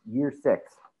Cowboys. Year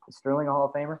 6. Is Sterling a Hall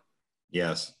of Famer?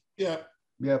 Yes. Yeah.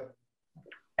 Yep.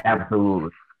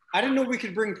 Absolutely. I didn't know we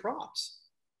could bring props.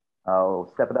 Oh,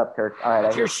 step it up, Kirk. All right.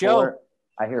 It's your show.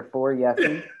 I hear 4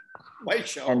 yeses. My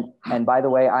show. And by the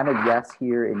way, I'm a yes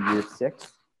here in year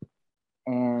 6.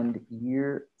 And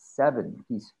year 7,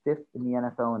 he's 5th in the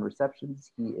NFL in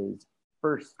receptions. He is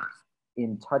 1st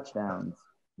in touchdowns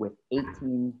with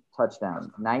 18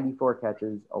 touchdowns, 94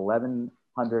 catches,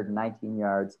 1,119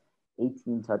 yards,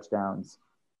 18 touchdowns,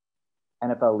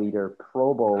 NFL leader,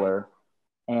 Pro Bowler.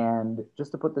 And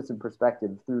just to put this in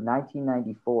perspective, through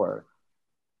 1994,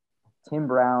 Tim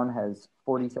Brown has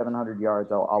 4,700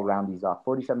 yards. I'll round these off.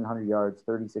 4,700 yards,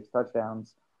 36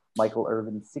 touchdowns. Michael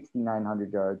Irvin,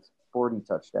 6,900 yards, 40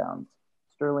 touchdowns.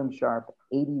 Sterling Sharpe,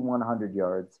 8,100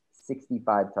 yards,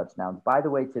 65 touchdowns. By the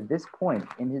way, to this point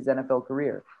in his NFL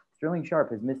career, Sterling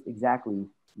Sharpe has missed exactly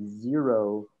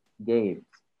 0 games.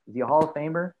 Is he a Hall of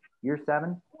Famer? Year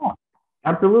 7? Yeah,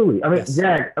 absolutely. I mean, Yes.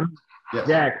 Jack, Yes.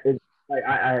 Jack,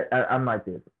 I'm like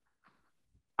this.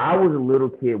 I was a little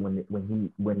kid when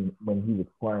he was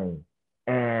playing,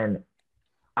 and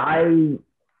I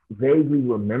vaguely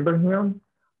remember him,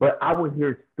 but I would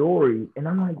hear stories, and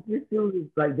I'm like, this dude is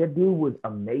like, that dude was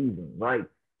amazing. Like,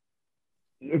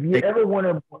 if you ever want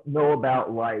to know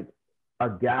about like a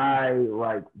guy,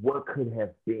 like what could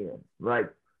have been,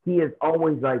 like he is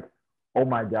always like, oh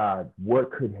my God,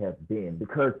 what could have been?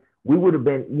 Because we would have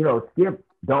been, skip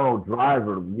Donald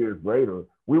Driver years later,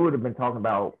 we would have been talking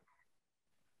about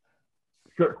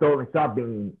Sterling Sharpe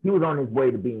he was on his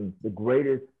way to being the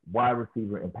greatest wide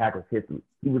receiver in Packers history.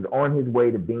 He was on his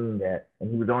way to being that, and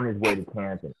he was on his way to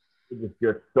Canton. It was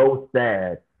just so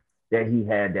sad that he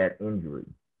had that injury.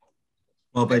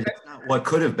 Well, but it's not what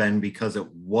could have been, because it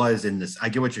was in this. I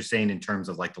get what you're saying in terms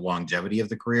of like the longevity of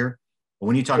the career. But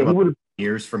when you talk about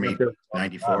years from 88 to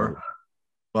 94,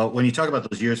 well, when you talk about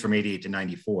those years from 88 to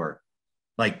 94,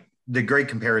 like the great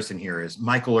comparison here is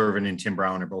Michael Irvin and Tim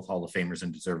Brown are both Hall of Famers,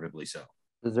 and deservedly so.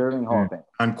 Deserving Hall of Fame.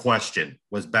 Unquestioned,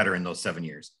 was better in those 7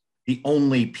 years. The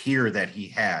only peer that he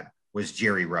had was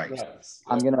Jerry Rice.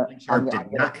 I'm gonna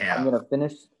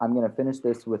finish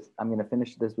this with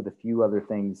a few other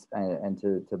things and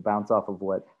to bounce off of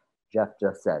what Jeff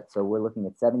just said. So we're looking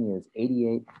at 7 years,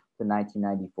 88 to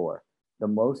 1994. The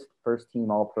most first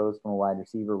team all pros from a wide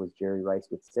receiver was Jerry Rice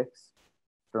with 6.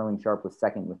 Sterling Sharpe was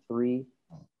second with 3.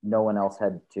 No one else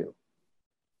had 2.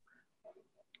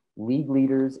 League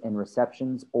leaders in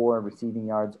receptions or receiving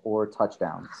yards or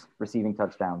receiving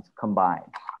touchdowns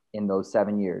combined in those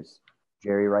 7 years.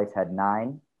 Jerry Rice had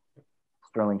 9.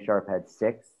 Sterling Sharpe had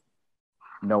 6.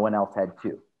 No one else had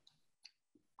 2.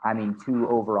 I mean, 2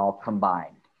 overall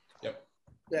combined. Yep.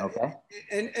 Okay.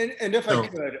 And if I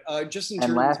could, just in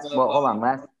and terms of hold on,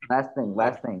 last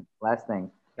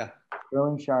thing. Yeah.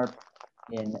 Sterling Sharpe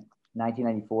in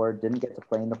 1994 didn't get to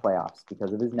play in the playoffs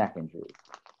because of his neck injury.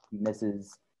 He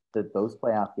misses those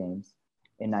playoff games.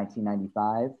 In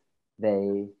 1995,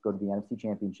 they go to the NFC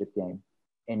Championship game.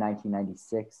 In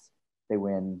 1996, they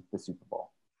win the Super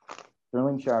Bowl.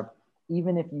 Sterling Sharpe,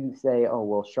 even if you say, oh,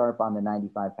 well, Sharpe on the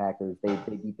 95 Packers, they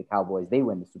beat the Cowboys, they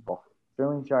win the Super Bowl.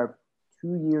 Sterling Sharpe,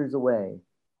 2 years away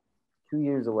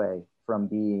from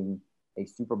being a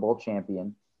Super Bowl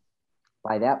champion.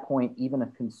 By that point, even a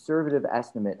conservative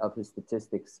estimate of his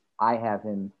statistics, I have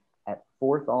him at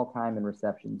 4th all-time in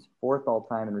receptions, 4th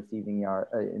all-time in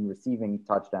receiving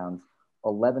touchdowns,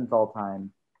 11th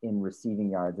all-time in receiving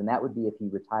yards. And that would be if he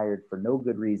retired for no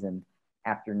good reason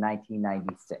after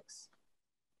 1996.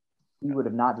 He would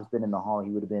have not just been in the Hall, he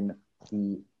would have been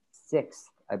the 6th,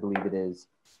 I believe it is,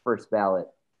 first ballot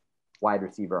wide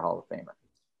receiver Hall of Famer.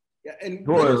 Yeah, and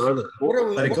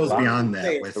but it goes beyond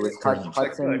that. With so it's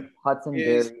Hudson,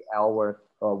 Berry, Alworth,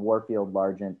 Warfield,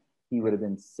 Largent. He would have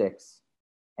been 6th,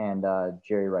 and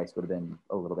Jerry Rice would have been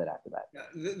a little bit after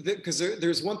that. Because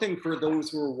there's one thing for those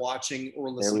who are watching or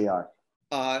listening. There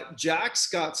we are. Jack's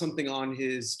got something on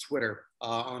his Twitter,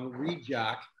 on Read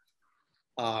Jack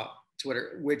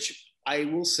Twitter, which I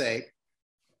will say,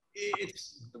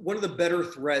 it's one of the better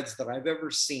threads that I've ever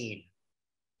seen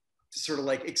to sort of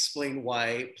like explain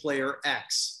why player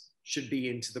X should be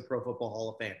into the Pro Football Hall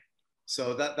of Fame.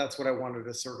 So that's what I wanted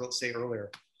to sort of say earlier.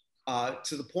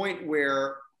 To the point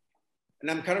where,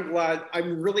 and I'm kind of glad,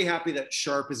 I'm really happy that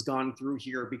Sharpe has gone through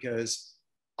here, because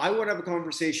I want to have a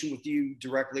conversation with you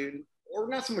directly, or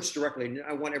not so much directly.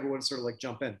 I want everyone to sort of like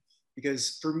jump in,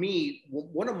 because for me,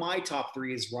 one of my top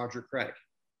 3 is Roger Craig.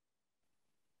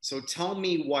 So tell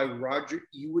me why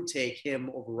you would take him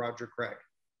over Roger Craig.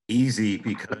 Easy,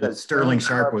 because Sterling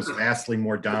Sharpe was vastly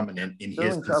more dominant in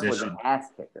his position. Sharpe was an ass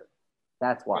kicker.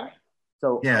 That's why.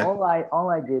 So yeah. all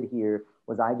I did here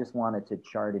was I just wanted to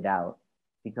chart it out,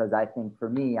 because I think for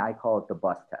me, I call it the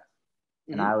bus test.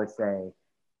 Mm-hmm. And I would say,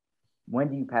 when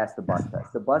do you pass the bus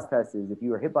test? The bus test is if you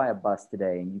were hit by a bus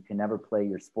today and you can never play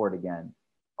your sport again,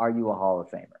 are you a Hall of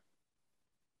Famer?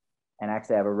 And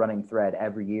actually, I have a running thread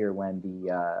every year when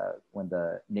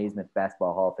the Naismith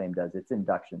Basketball Hall of Fame does its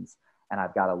inductions, and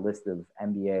I've got a list of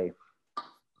NBA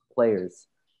players,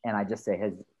 and I just say,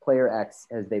 has player X,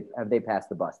 have they passed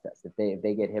the bus test? If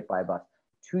they get hit by a bus.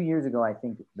 2 years ago, I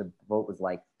think the vote was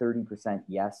like 30%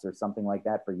 yes or something like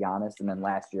that for Giannis, and then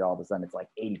last year all of a sudden it's like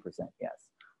 80% yes.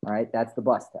 All right, that's the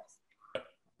bus test.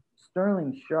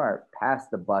 Sterling Sharpe passed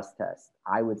the bus test,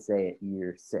 I would say, at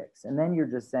year 6, and then you're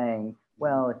just saying,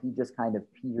 well, if he just kind of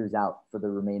peters out for the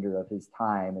remainder of his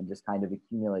time and just kind of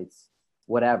accumulates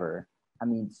whatever. I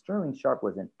mean, Sterling Sharpe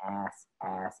was an ass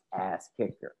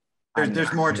kicker.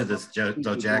 There's more to this,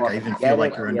 though, Jack. I even feel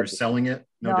like you're underselling it.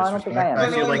 No disrespect. I don't think I am.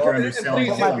 I feel like you're underselling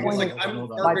it. My point is, I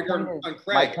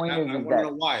want to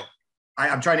know why.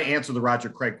 I'm trying to answer the Roger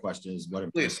Craig question. Is what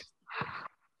I'm saying.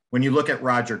 When you look at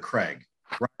Roger Craig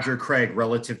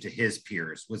relative to his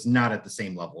peers was not at the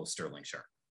same level as Sterling Sharpe.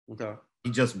 Okay.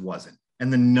 He just wasn't.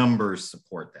 And the numbers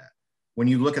support that. When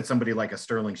you look at somebody like a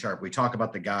Sterling Sharpe, we talk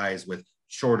about the guys with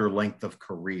shorter length of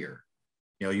career.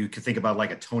 You know, you could think about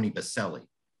like a Tony Baselli.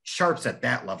 Sharpe's at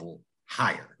that level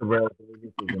higher.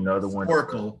 Another one.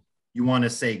 Oracle, you want to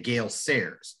say Gale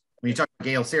Sayers. When you talk about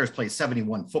Gale Sayers, played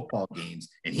 71 football games,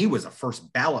 and he was a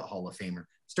first ballot Hall of Famer.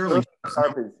 Sterling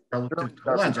Sharpe is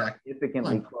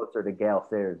significantly closer to Gale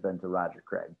Sayers than to Roger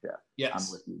Craig, Jeff. Yes.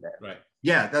 I'm with you there. Right.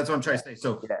 Yeah, that's what I'm trying to say.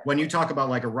 So when you talk about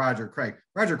like a Roger Craig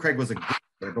was a good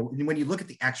player, but when you look at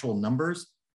the actual numbers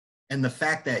and the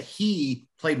fact that he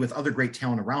played with other great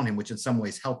talent around him, which in some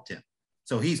ways helped him.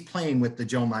 So he's playing with the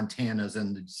Joe Montanas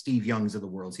and the Steve Youngs of the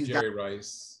world. He's Jerry got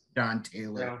Rice, Don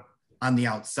Taylor on the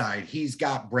outside. He's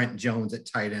got Brent Jones at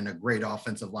tight end, a great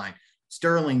offensive line.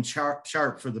 Sterling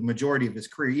Sharpe for the majority of his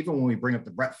career, even when we bring up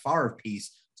the Brett Favre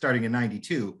piece starting in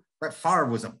 92, Brett Favre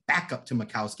was a backup to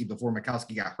Mikowski before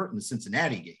Mikowski got hurt in the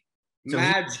Cincinnati game. So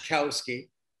Majkowski.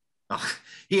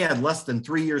 He had less than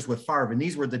 3 years with Favre, and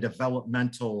these were the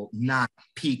developmental, not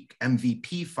peak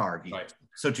MVP Favre years. Right.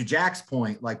 So to Jack's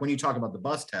point, like when you talk about the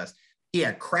bus test, he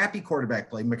had crappy quarterback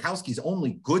play. Mikowski's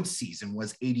only good season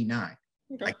was 89.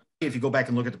 Okay. Like, if you go back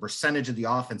and look at the percentage of the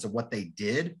offense of what they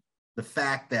did, the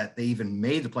fact that they even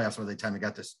made the playoffs by the time they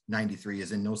got to 93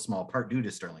 is in no small part due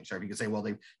to Sterling Sharpe. You can say, well,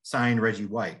 they signed Reggie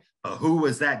White. But who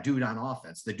was that dude on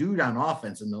offense? The dude on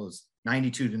offense in those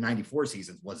 92 to 94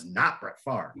 seasons was not Brett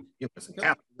Favre. It was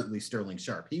absolutely Sterling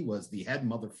Sharpe. He was the head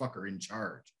motherfucker in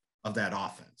charge of that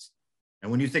offense.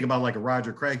 And when you think about like a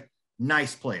Roger Craig,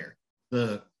 nice player.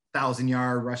 The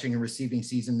 1,000-yard rushing and receiving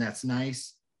season, that's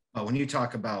nice. But when you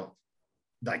talk about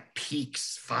like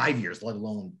peaks 5 years, let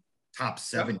alone top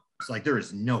 7, it's like there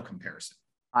is no comparison.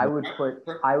 I would put,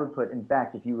 in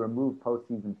fact, if you remove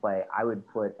postseason play, I would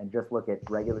put, and just look at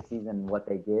regular season and what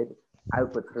they did, I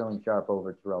would put Sterling Sharpe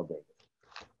over Terrell Davis.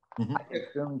 Mhm. I think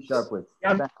Sterling Sharpe was.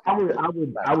 I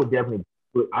would definitely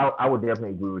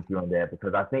agree with you on that,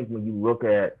 because I think when you look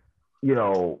at,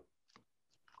 Terrell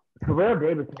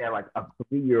Davis had like a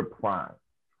 3-year prime,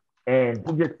 and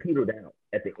he just petered out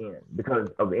at the end because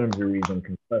of injuries and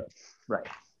concussions. Right.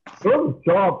 Sterling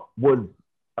Sharpe was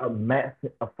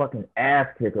a fucking ass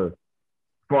kicker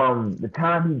from the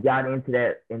time he got into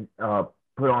that and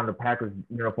put on the Packers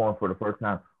uniform for the first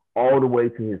time all the way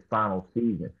to his final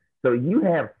season. So you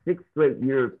have 6 straight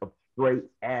years of straight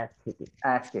ass kicking.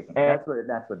 Ass kicking. That's what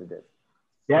it is.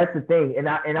 That's the thing. And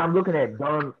I'm looking at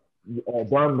Don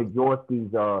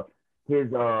Majorski's his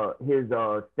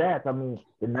stats. I mean,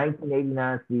 the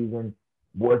 1989 season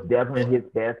was definitely his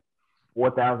best.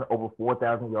 Over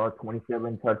 4,000 yards,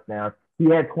 27 touchdowns. He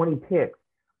had 20 picks.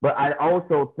 But I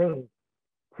also think,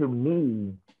 to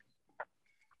me,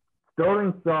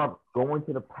 Sterling Sharpe going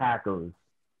to the Packers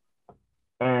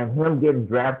and him getting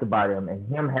drafted by them and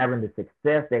him having the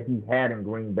success that he had in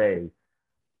Green Bay,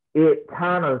 it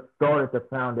kind of started the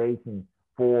foundation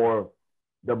for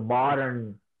the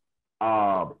modern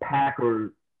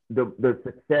Packers, the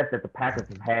success that the Packers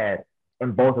have had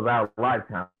in both of our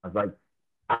lifetimes. Like,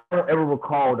 I don't ever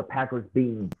recall the Packers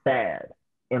being bad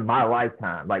in my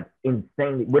lifetime, like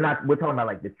insanely. We're talking about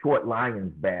like Detroit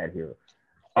Lions bad here.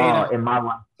 In my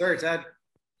life. Sorry, Ted.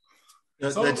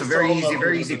 That's a very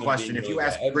easy question. If you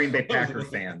ask Green Bay Packer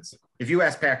fans,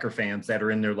 that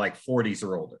are in their like 40s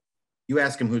or older, you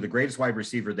ask them who the greatest wide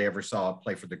receiver they ever saw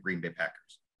play for the Green Bay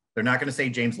Packers. They're not going to say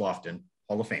James Lofton,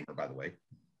 Hall of Famer, by the way.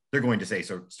 They're going to say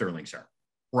Sterling Sharpe.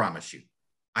 Promise you.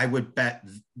 I would bet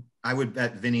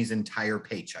Vinny's entire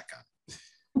paycheck on it.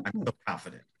 I'm so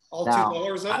confident. All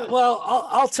 $2 of it? Well,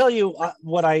 I'll tell you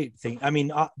what I think. I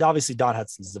mean, obviously, Don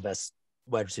Hudson's the best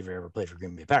wide receiver ever played for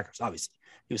Green Bay Packers. Obviously,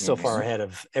 he was so far ahead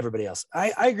of everybody else.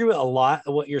 I agree with a lot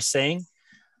of what you're saying,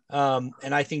 and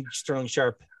I think Sterling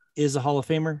Sharpe is a Hall of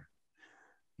Famer.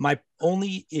 My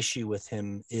only issue with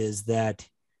him is that,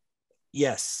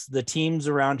 yes, the teams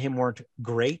around him weren't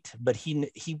great, but he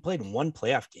played in one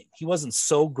playoff game. He wasn't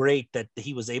so great that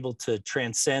he was able to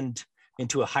transcend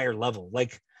into a higher level.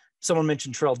 Like someone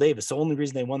mentioned Terrell Davis. The only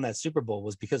reason they won that Super Bowl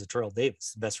was because of Terrell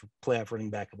Davis, the best playoff running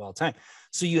back of all time.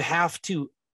 So you have to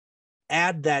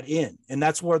add that in. And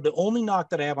that's where the only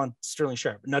knock that I have on Sterling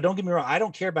Sharpe. Now, don't get me wrong. I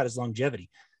don't care about his longevity.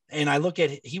 And I look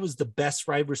at he was the best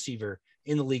wide receiver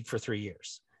in the league for 3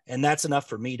 years. And that's enough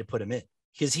for me to put him in,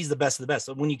 because he's the best of the best.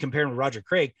 So when you compare him to Roger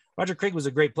Craig was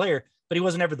a great player, but he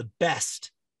wasn't ever the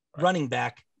best running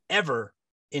back ever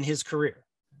in his career.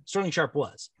 Sterling Sharpe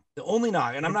was. The only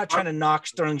knock, and I'm not trying to knock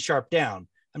Sterling Sharpe down.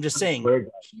 I'm just saying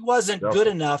he wasn't good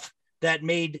enough that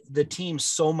made the team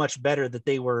so much better that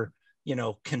they were,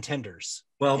 contenders.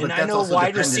 Well, but and I know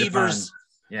wide receivers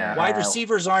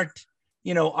aren't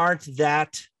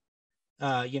that,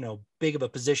 big of a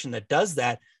position that does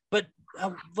that. But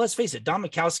let's face it, Don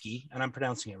Majkowski, and I'm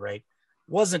pronouncing it right,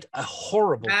 wasn't a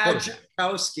horrible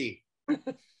Majkowski.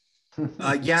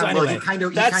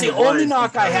 That's the only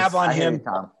knock I have on him.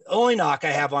 Only knock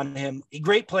I have on him. A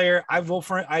great player. I vote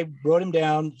for him. I wrote him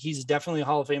down. He's definitely a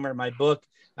Hall of Famer in my book.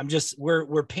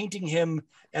 We're painting him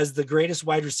as the greatest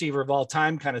wide receiver of all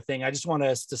time, kind of thing. I just want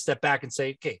us to step back and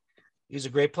say, okay, he's a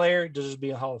great player. Deserves to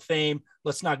be a Hall of Fame.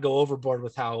 Let's not go overboard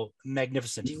with how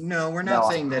magnificent he was. No, we're not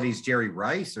saying that he's Jerry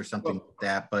Rice or something like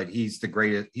that, but he's the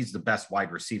greatest. He's the best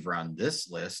wide receiver on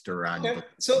this list or on. Okay.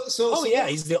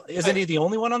 Isn't he the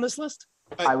only one on this list?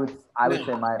 I would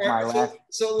say my last.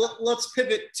 So let's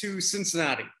pivot to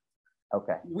Cincinnati.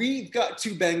 Okay. We've got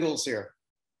 2 Bengals here,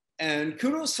 and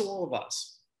kudos to all of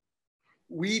us.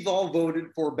 We've all voted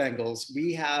for Bengals.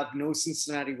 We have no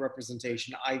Cincinnati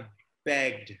representation. I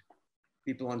begged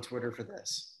people on Twitter for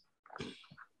this.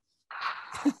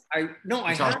 I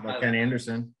talked about Ken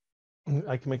Anderson.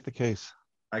 I can make the case.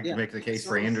 I can make the case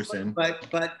for Anderson. But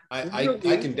I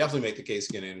can definitely make the case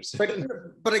Ken Anderson.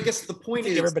 But I guess the point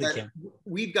is everybody that can.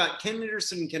 We've got Ken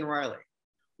Anderson and Ken Riley.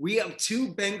 We have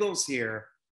 2 Bengals here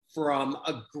from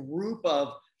a group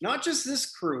of not just this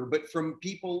crew, but from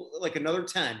people like another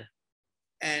 10.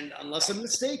 And unless I'm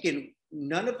mistaken,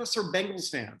 none of us are Bengals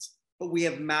fans, but we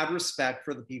have mad respect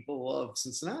for the people of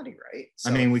Cincinnati, right? So,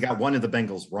 I mean, we got one of the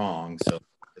Bengals wrong, so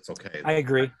it's okay. I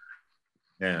agree.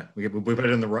 Yeah, we put it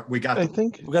in the we got. I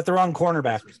think we got the wrong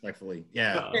cornerback. Respectfully,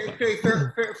 yeah. Okay,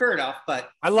 fair enough. But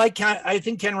I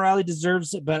think Ken Riley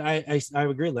deserves it, but I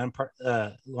agree.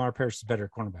 Lamar Parrish is a better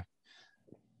cornerback.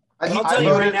 I'll tell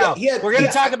you right now. We're going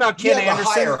to talk about Ken Anderson. The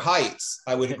higher heights.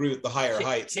 I would agree with the higher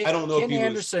heights. I don't know Ken if he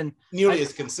Anderson, was nearly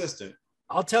as consistent.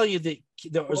 I'll tell you that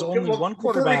there was only one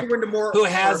quarterback who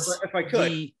has. If I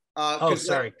could.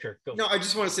 Sorry, Kirk. Go. No, I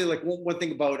just want to say like one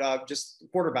thing about just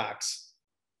quarterbacks.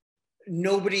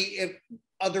 Nobody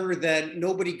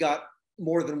got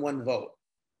more than one vote.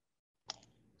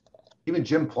 Even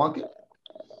Jim Plunkett.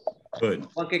 Good.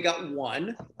 Plunkett got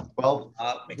one. Well,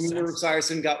 Boomer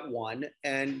Esiason got one,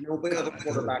 and nobody other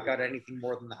quarterback got anything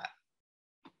more than that.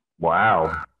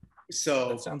 Wow. So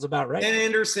that sounds about right. Ken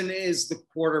Anderson is the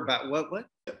quarterback. What?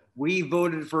 We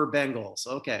voted for Bengals.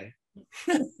 Okay.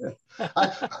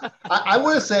 I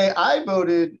want to say I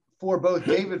voted for both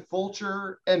David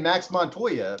Fulcher and Max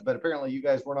Montoya, but apparently you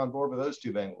guys weren't on board with those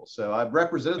two Bengals. So I've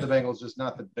represented the Bengals, just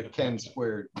not the Ken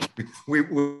squared. We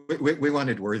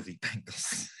wanted worthy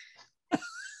Bengals.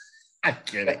 I'm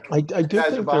kidding. I do guys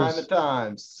think are behind the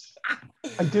times.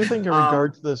 I do think in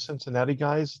regard to the Cincinnati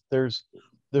guys, there's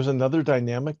another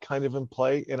dynamic kind of in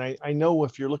play. And I know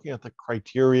if you're looking at the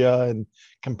criteria and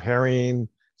comparing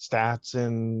stats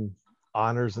and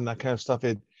honors and that kind of stuff,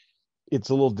 it's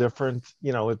a little different.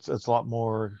 You know, it's a lot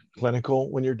more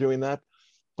clinical when you're doing that.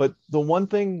 But the one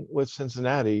thing with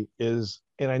Cincinnati is,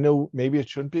 and I know maybe it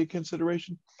shouldn't be a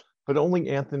consideration, but only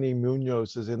Anthony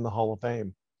Munoz is in the Hall of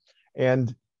Fame.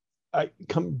 And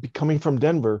coming from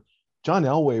Denver, John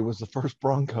Elway was the first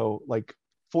Bronco, like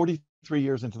 43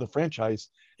 years into the franchise,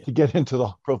 to get into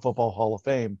the Pro Football Hall of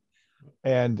Fame.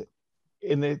 And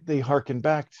they harken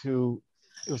back to,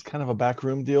 it was kind of a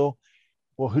backroom deal.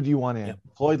 Well, who do you want in? Yep.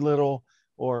 Floyd Little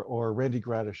or Randy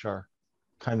Gradishar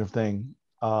kind of thing.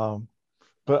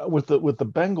 But with the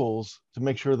Bengals, to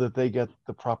make sure that they get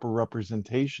the proper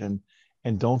representation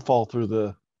and don't fall into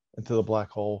the black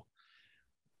hole,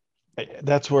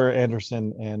 that's where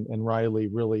Anderson and Riley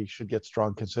really should get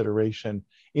strong consideration,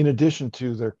 in addition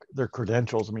to their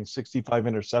credentials. I mean, 65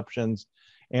 interceptions,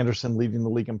 Anderson leading the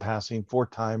league in passing 4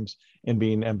 times and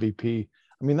being MVP.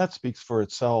 I mean, that speaks for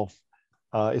itself.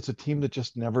 It's a team that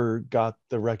just never got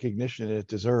the recognition it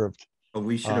deserved. But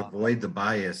we should avoid the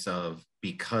bias of,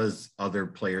 because other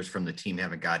players from the team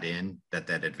haven't got in, that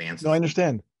advances. No, I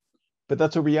understand. But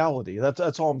that's a reality.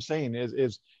 That's all I'm saying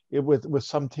is with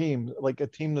some teams, like a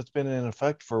team that's been in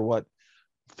effect for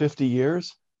 50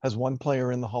 years, has one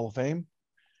player in the Hall of Fame.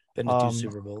 Been to 2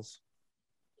 Super Bowls.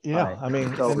 Yeah, right. I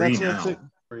mean, so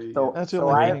that's the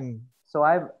only thing. So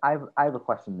I have a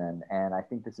question then, and I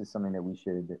think this is something that we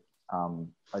should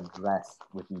address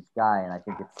with each guy, and I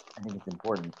think it's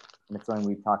important, and it's something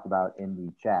we've talked about in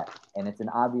the chat, and it's an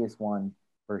obvious one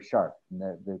for Sharpe. And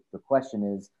the question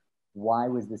is, why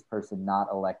was this person not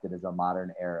elected as a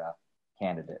modern era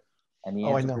candidate? And the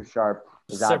answer for Sharpe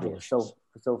is obvious. So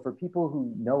for people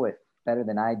who know it better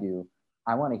than I do,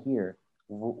 I want to hear,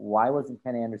 why wasn't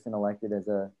Ken Anderson elected as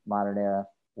a modern era?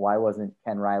 Why wasn't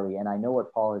Ken Riley? And I know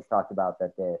what Paul has talked about,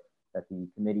 that the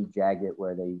committee jagged it,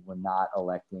 where they were not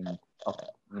electing,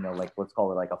 like let's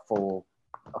call it like a full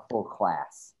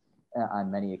class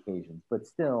on many occasions. But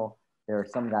still, there are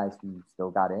some guys who still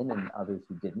got in and others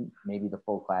who didn't. Maybe the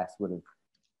full class would have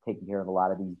taken care of a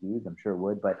lot of these dudes. I'm sure it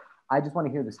would. But I just want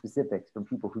to hear the specifics from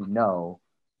people who know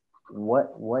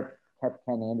what kept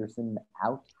Ken Anderson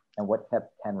out and what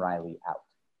kept Ken Riley out.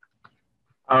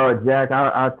 Jack,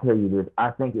 I'll tell you this.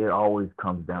 I think it always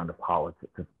comes down to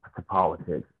politics.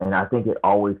 And I think it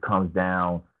always comes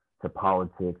down to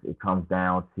politics. It comes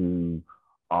down to,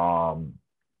 how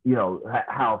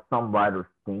some writers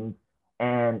think.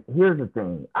 And here's the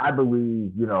thing. I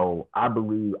believe you and I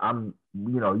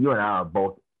are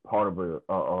both part of we're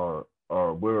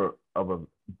of a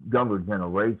younger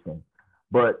generation,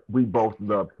 but we both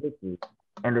love history.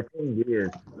 And the thing is,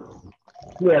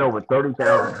 he had over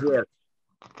 30,000.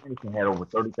 Anderson had over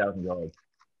 30,000 yards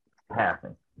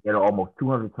passing. He had almost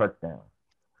 200 touchdowns.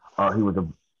 He was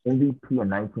an MVP in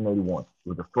 1981. He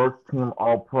was the first team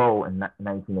All-Pro in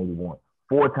 1981.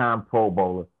 4-time Pro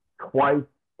Bowler, twice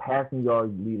passing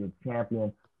yard leader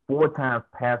champion, 4 times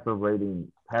passer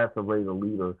rater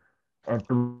leader, and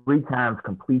 3 times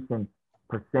completion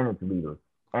percentage leader.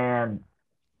 And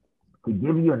to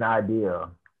give you an idea,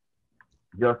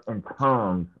 just in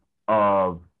terms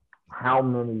of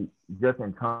the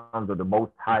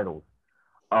most titles,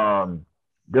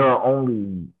 there are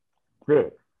only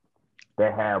 6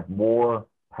 that have more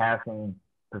passing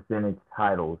percentage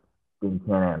titles than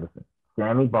Ken Anderson.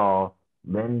 Sammy Baughan,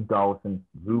 Lynn Dawson,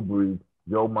 Drew Brees,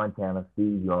 Joe Montana,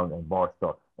 Steve Young, and Bart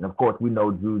Starr. And of course, we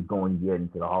know Drew's going to get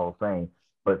into the Hall of Fame,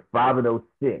 but 5 of those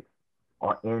 6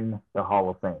 are in the Hall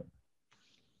of Fame.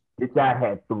 This guy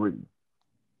had 3.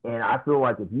 And I feel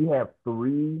like if you have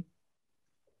 3,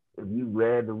 if you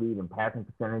led the league in passing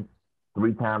percentage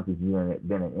 3 times, if you've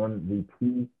been an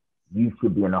MVP, you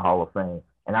should be in the Hall of Fame.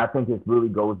 And I think it really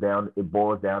boils down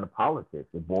to politics.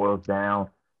 It boils down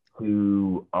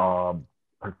to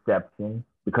perception,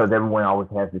 because everyone always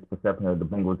has this perception of the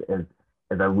Bengals as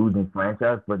a losing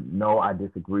franchise. But no, I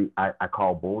disagree. I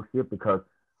call bullshit, because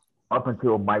up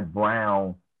until Mike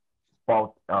Brown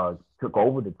took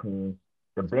over the team,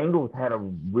 the Bengals had a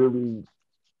really,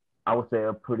 I would say,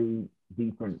 a pretty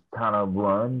decent kind of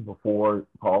run before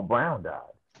Paul Brown died.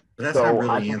 But that's not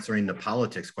really answering the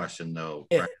politics question, though.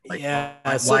 Right? Like,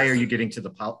 why are you getting to the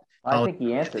politics? I think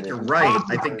he answered it. You're right.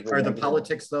 I think, are the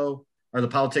politics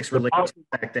related to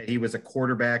the fact that he was a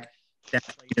quarterback that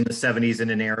played in the 70s in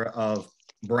an era of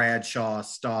Bradshaw,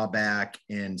 Staubach,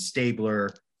 and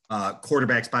Stabler,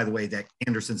 quarterbacks, by the way, that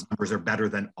Anderson's numbers are better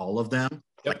than all of them.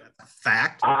 Yep. Like, that's a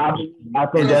fact. I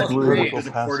think that's really he was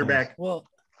a quarterback.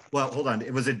 Well, hold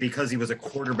on. Was it because he was a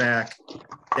quarterback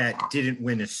that didn't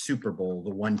win a Super Bowl the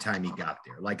one time he got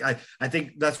there? Like, I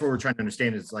think that's what we're trying to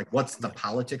understand is, like, what's the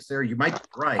politics there? You might be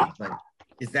right, but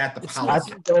is that the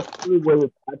politics?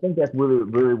 I think that's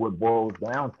really what boils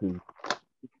down to,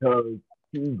 because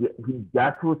he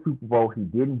got to a Super Bowl, he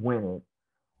didn't win it,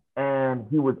 and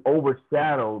he was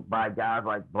overshadowed by guys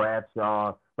like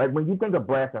Bradshaw. Like, when you think of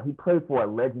Bradshaw, he played for a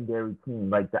legendary team,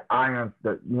 like the Irons,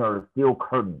 the Steel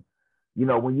Curtain. You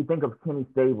know, when you think of Kenny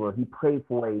Stabler, he played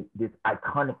for this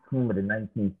iconic team of the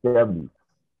 1970s.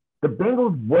 The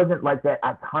Bengals wasn't like that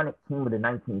iconic team of the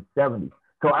 1970s.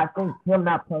 So I think him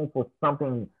not playing for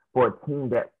a team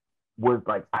that was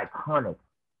like iconic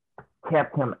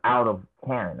kept him out of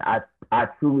canon. I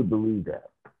truly believe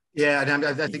that. Yeah, and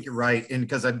I think you're right. And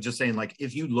because I'm just saying, like,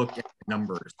 if you look at the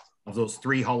numbers of those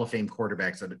 3 Hall of Fame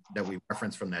quarterbacks that we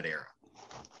referenced from that era,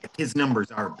 his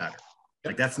numbers are better.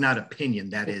 Like, that's not opinion.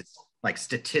 That is like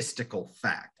statistical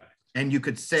fact. And you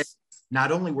could say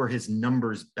not only were his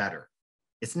numbers better,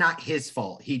 it's not his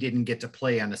fault he didn't get to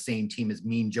play on the same team as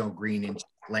Mean Joe Green and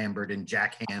Lambert and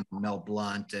Jack Ham and Mel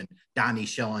Blount and Donnie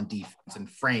Shell on defense and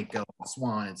Franco and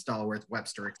Swan and Stallworth,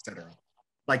 Webster, etc.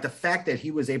 Like, the fact that he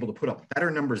was able to put up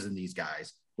better numbers than these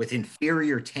guys with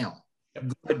inferior talent.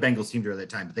 Good Bengals team during that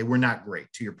time, but they were not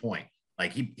great, to your point.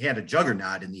 Like, he had a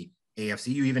juggernaut in the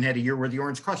AFC. You even had a year where the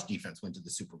Orange Crush defense went to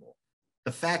the Super Bowl.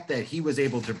 The fact that he was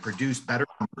able to produce better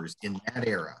numbers in that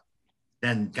era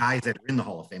than guys that are in the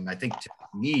Hall of Fame, I think, to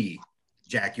me,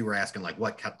 Jack, you were asking, like,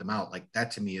 what kept him out? Like,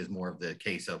 that to me is more of the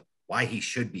case of why he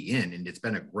should be in. And it's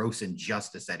been a gross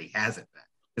injustice that he hasn't been,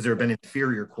 because there have been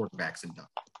inferior quarterbacks and done.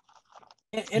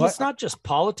 And it's not just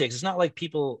politics. It's not like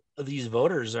these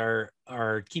voters are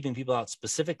keeping people out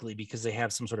specifically because they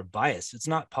have some sort of bias. It's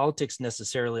not politics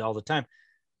necessarily all the time.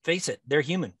 Face it, they're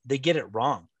human. They get it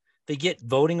wrong. They get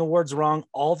voting awards wrong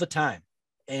all the time.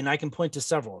 And I can point to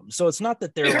several of them. So it's not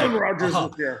that they're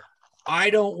like, I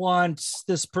don't want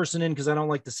this person in because I don't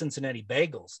like the Cincinnati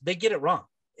Bengals. They get it wrong.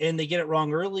 And they get it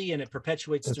wrong early, and it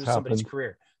perpetuates through somebody's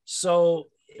career. So,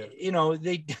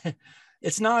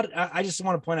 it's not, I just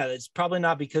want to point out, it's probably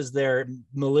not because they're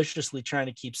maliciously trying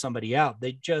to keep somebody out.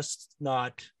 They're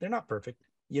not perfect.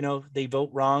 They vote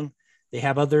wrong. They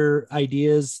have other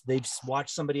ideas. They've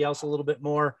watched somebody else a little bit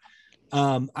more.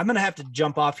 I'm going to have to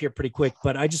jump off here pretty quick,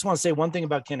 but I just want to say one thing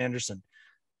about Ken Anderson.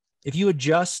 If you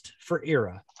adjust for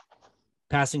era,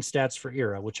 passing stats for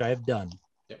era, which I have done,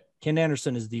 Ken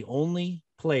Anderson is the only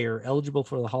player eligible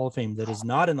for the Hall of Fame that is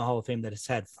not in the Hall of Fame that has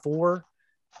had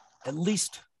at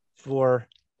least 4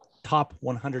 top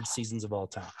 100 seasons of all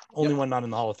time. Only one not in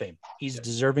the Hall of Fame. He's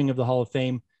deserving of the Hall of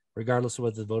Fame, regardless of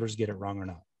whether the voters get it wrong or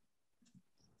not.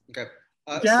 Okay.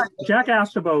 Jack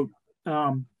asked about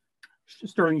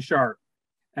Sterling Sharpe.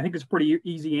 I think it's a pretty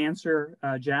easy answer,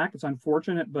 Jack. It's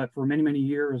unfortunate, but for many, many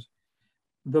years,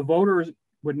 the voters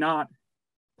would not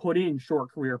put in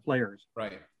short career players.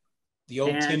 Right. The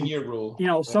old 10-year rule.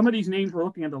 Some of these names we're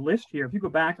looking at the list here, if you go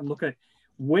back and look at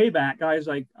way back, guys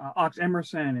like Ox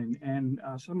Emerson and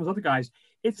some of those other guys,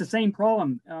 it's the same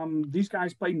problem. These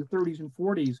guys played in the 30s and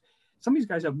 40s. Some of these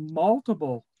guys have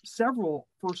several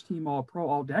first-team All-Pro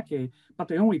all decade, but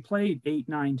they only played 8,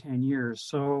 9, 10 years.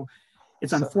 So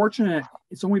it's unfortunate.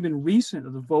 It's only been recent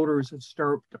that the voters have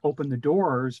started to open the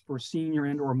doors for senior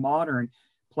and or modern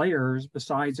players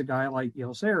besides a guy like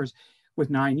Yale Sayers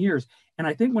with 9 years. And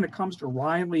I think when it comes to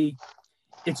Riley,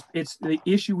 it's the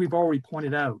issue we've already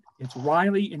pointed out. It's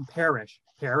Riley and Parrish,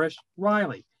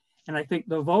 Riley. And I think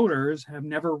the voters have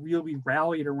never really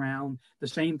rallied around the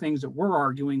same things that we're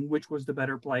arguing, which was the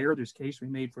better player. There's case we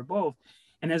made for both.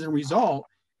 And as a result,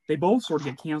 they both sort of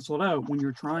get canceled out when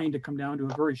you're trying to come down to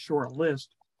a very short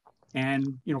list.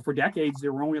 And, for decades, they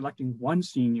were only electing one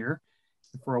senior.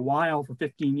 For a while, for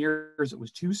 15 years, it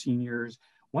was two seniors.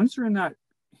 Once they're in that,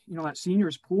 that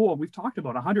seniors pool, we've talked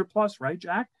about 100 plus, right,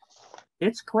 Jack?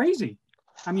 It's crazy.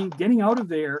 I mean, getting out of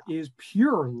there is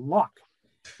pure luck.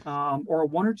 Or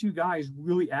one or two guys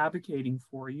really advocating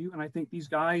for you. And I think these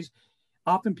guys,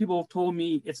 often people have told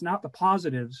me it's not the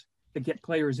positives that get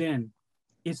players in,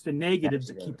 it's the negatives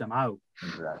that keep them out.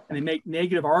 And they make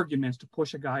negative arguments to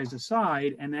push a guy's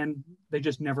aside, and then they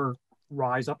just never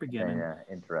rise up again. Yeah,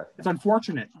 interesting. It's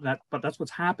unfortunate but that's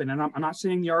what's happened. And I'm not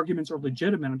saying the arguments are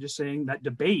legitimate. I'm just saying that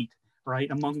debate, right,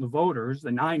 among the voters,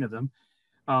 the 9 of them,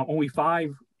 only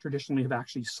 5 traditionally have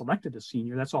actually selected a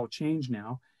senior. That's all changed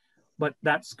now. But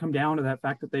that's come down to that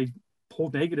fact that they've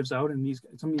pulled negatives out, and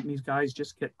some of these guys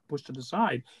just get pushed to the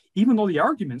side, even though the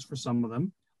arguments for some of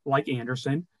them, like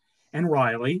Anderson and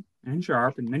Riley and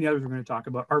Sharpe and many others we're going to talk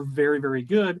about, are very, very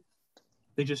good.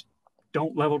 They just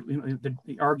don't level, the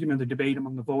argument, the debate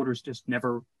among the voters just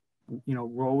never,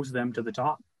 rose them to the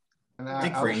top. And I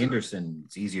think for Anderson,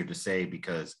 it's easier to say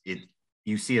because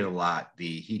you see it a lot.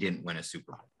 He didn't win a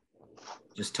Super Bowl.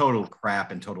 Just total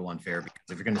crap and total unfair.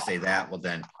 Because if you're going to say that, well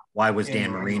then, why was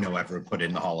Dan Marino ever put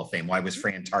in the Hall of Fame? Why was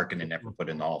Fran Tarkenton ever put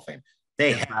in the Hall of Fame?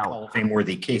 They have Hall of Fame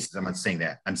worthy cases. I'm not saying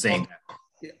that. I'm saying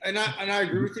that. And I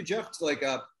agree with you, Jeff.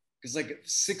 Because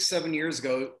 6-7 years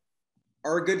ago,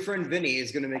 our good friend Vinny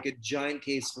is going to make a giant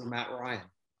case for Matt Ryan,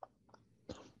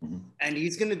 and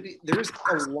he's going to be. There's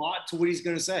a lot to what he's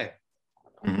going to say.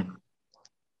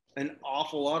 An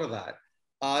awful lot of that.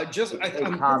 I'm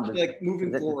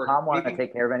moving forward. Does Tom want to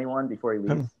take care of anyone before he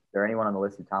leaves? Is there anyone on the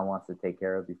list that Tom wants to take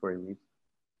care of before he leaves?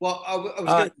 Well, I was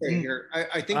going to say here,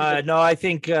 I think. No, I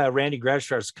think Randy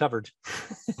Gradishar is covered.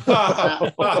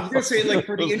 I was going to say,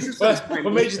 for the interest of time,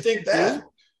 what made you think that?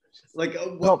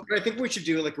 What I think we should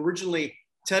do, originally,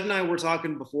 Ted and I were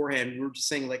talking beforehand. We were just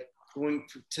saying, going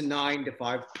to 9 to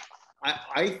 5.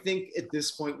 I think at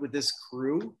this point with this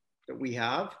crew that we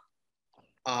have,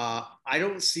 I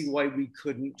don't see why we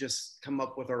couldn't just come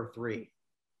up with our 3.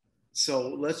 So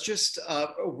let's just,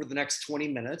 over the next 20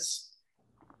 minutes,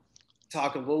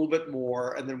 talk a little bit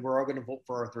more, and then we're all going to vote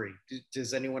for our 3.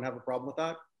 Does anyone have a problem with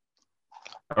that?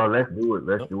 Oh, let's do it.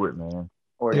 Let's do it, man.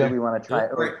 Or do we want to try?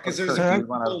 Because there's a few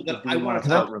people that I want to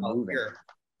talk about here.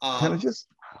 Can I just?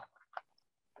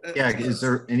 Is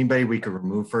there anybody we could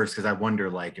remove first? Because I wonder,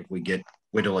 if we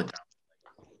whittle it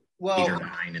down, 8 or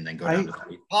 9, and then go down to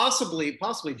 3.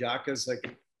 Possibly, Jack, because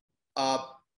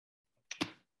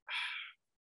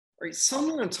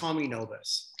someone on Tommy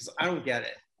Nobis, because I don't get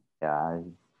it. Yeah.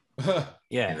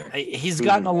 Yeah, he's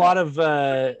gotten a lot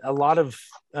of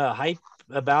hype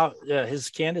about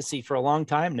his candidacy for a long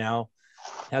time now.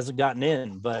 Hasn't gotten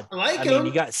in, but I mean,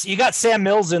 you got Sam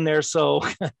Mills in there, so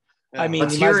I mean,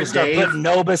 you might as well start putting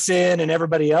Nobis in and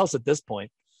everybody else at this point.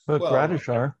 But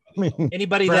Gradishar, I mean,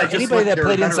 anybody that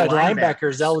played inside linebacker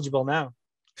is eligible now.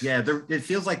 Yeah, it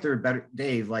feels like they're better.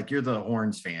 Dave, you're the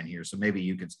Horns fan here, so maybe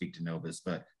you can speak to Nobis,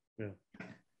 but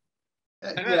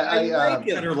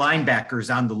better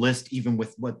linebackers on the list, even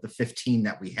with the 15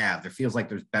 that we have. There feels like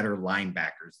there's better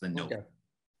linebackers than Nobis. Okay.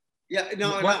 Yeah,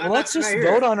 no. Let's just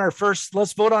vote on our first.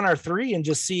 Let's vote on our 3 and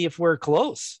just see if we're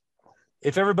close.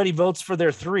 If everybody votes for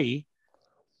their 3,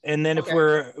 and then if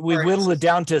we whittle it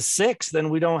down to 6, then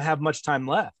we don't have much time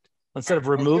left. Instead of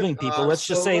removing people, let's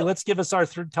just say, let's give us our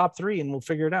top 3, and we'll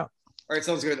figure it out. All right,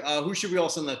 sounds good. Who should we all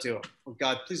send that to? Oh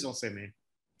God, please don't say me.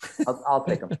 I'll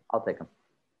take them. I'll take them.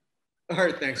 All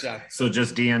right, thanks, Jack. So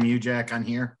just DM you, Jack, on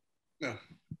here. No.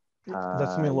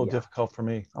 That's gonna be a little difficult for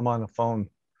me. I'm on the phone.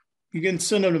 You can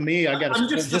send them to me. I got to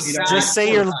just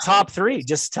say your top 3.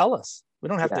 Just tell us. We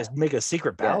don't have to make a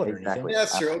secret ballot or anything. Yeah,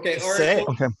 that's true. Okay. All right.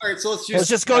 Okay. All right. So let's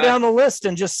just go down the list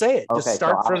and just say it. Okay, just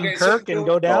start from Kirk and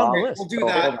go down the list. We'll do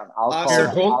that.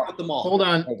 Hold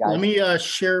on. Hey, let me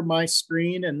share my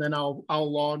screen, and then I'll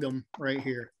log them right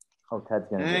here. Oh, Ted's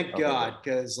gonna. Thank God,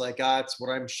 because that's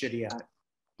what I'm shitty at.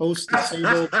 Host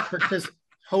disabled.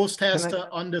 Host has to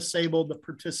undisable the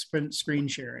participant screen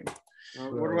sharing.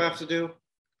 What do I have to do?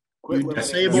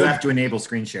 You have to enable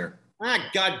screen share.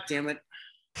 God damn it.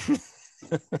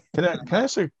 Can I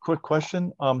ask a quick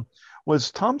question?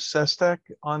 Was Tom Sestak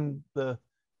on the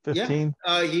 15?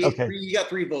 Yeah. He got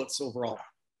 3 votes overall.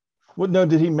 Well, no,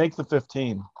 did he make the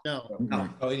 15?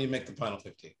 No. Oh, he didn't make the final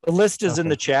 15. The list is in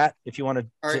the chat if you want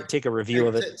to take a review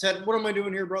of it. Ted, what am I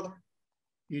doing here, brother?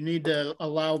 You need to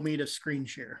allow me to screen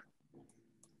share.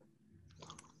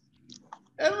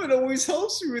 Evan always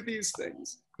helps me with these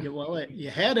things. Yeah, well, you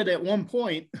had it at one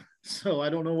point, so I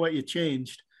don't know what you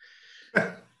changed.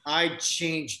 I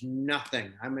changed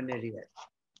nothing. I'm an idiot.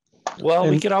 Well,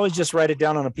 we could always just write it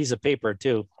down on a piece of paper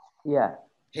too. Yeah.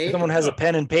 If someone has a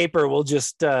pen and paper, we'll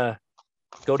just go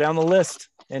down the list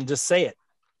and just say it.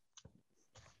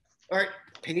 All right,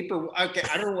 paper. Okay,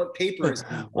 I don't know what paper is.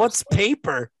 What's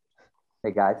paper?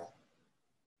 Hey guys.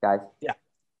 Yeah.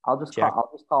 I'll just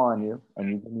call on you, and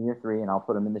you give me your 3, and I'll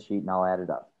put them in the sheet, and I'll add it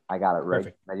up. I got it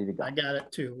right, ready to go. I got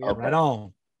it too. Yep. Right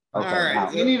on. Okay, all right.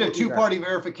 now, You need a 2-party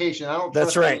verification. I don't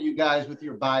That's trust right. you guys with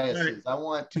your biases. I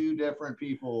want 2 different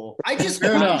people. I just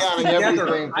Fair enough. counting Everything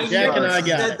everything. I Jack and I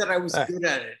got said it. that I was All right. good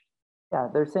at it. Yeah,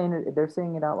 they're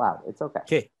saying it out loud. It's okay.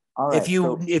 Okay. All right.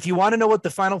 If you want to know what the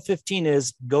final 15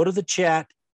 is, go to the chat.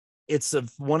 It's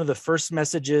one of the first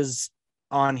messages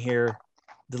on here,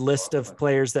 the list of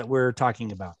players that we're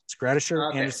talking about. It's Gradishar,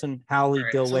 Okay. Anderson, Howley, All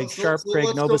right, Dilweg, so Sharpe, Craig,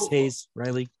 let's Nobis, go. Hayes,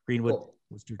 Riley, Greenwood. Cool.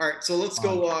 All right, so let's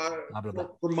go blah, blah, blah.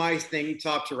 from my thing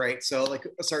top to right. So, like,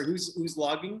 sorry, who's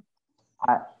logging?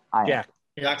 I Jack.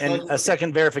 Jack's And logging? a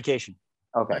second verification.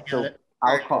 Okay. I got So it.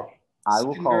 I'll Alright. call. I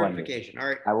will Second call on you. verification. All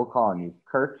right. I will call on you.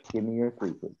 Kirk, give me your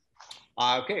 3, please.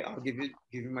 Okay, I'll give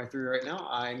you my 3 right now.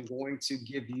 I'm going to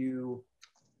give you.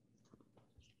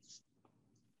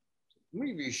 I'm going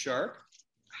to give you Sharpe,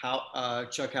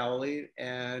 Chuck Howley,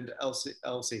 and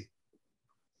LC.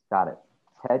 Got it.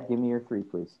 Ted, give me your 3,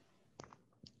 please.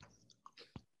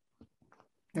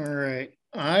 All right.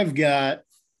 I've got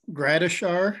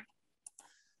Gradishar.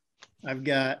 I've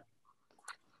got,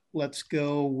 let's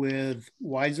go with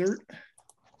Wistert.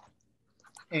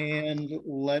 And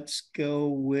let's go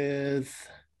with,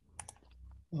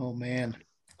 oh man.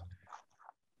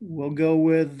 We'll go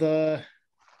with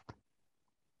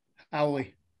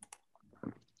Howley.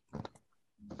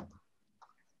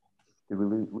 Did we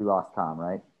lose? We lost Tom,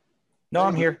 right? No,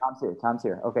 I'm here. Tom's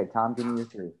here. Okay, Tom, give me your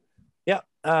 3. Yeah.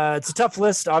 It's a tough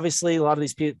list. Obviously, a lot of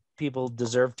these people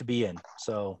deserve to be in.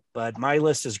 So, but my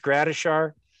list is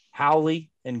Gradishar, Howley,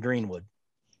 and Greenwood.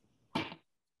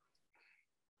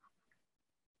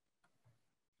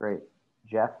 Great.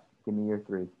 Jeff, give me your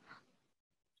 3. I'm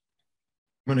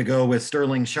going to go with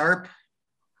Sterling Sharpe,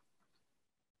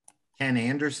 Ken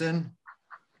Anderson,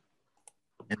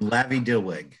 and Lavvie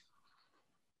Dilweg.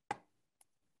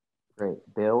 Great.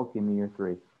 Bill, give me your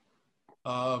 3.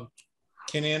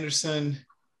 Ken Anderson,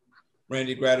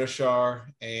 Randy Gradishar,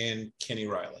 and Kenny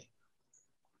Riley.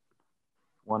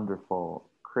 Wonderful.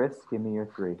 Chris, give me your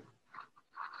 3.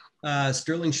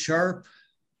 Sterling Sharpe,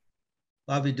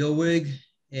 Lavvie Dilweg,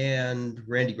 and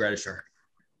Randy Gradishar.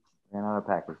 Ran out of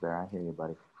package there. I hear you,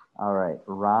 buddy. All right.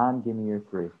 Ron, give me your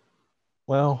 3.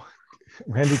 Well,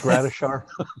 Randy Gradishar,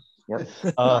 Yep.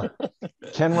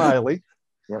 Ken Riley,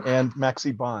 Yep. and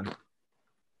Maxie Baughan.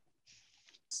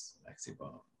 Maxie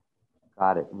Baughan.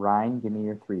 Got it. Ryan, give me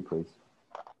your 3, please.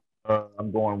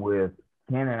 I'm going with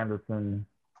Ken Anderson,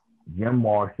 Jim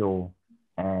Marshall,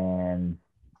 and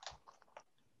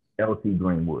LC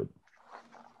Greenwood.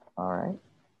 All right.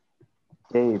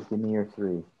 Dave, give me your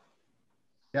 3.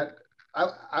 Yeah,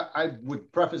 I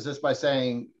would preface this by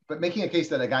saying, but making a case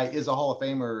that a guy is a Hall of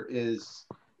Famer is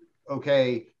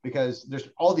okay, because there's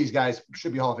all these guys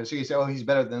should be Hall of Fame. So you say, oh, he's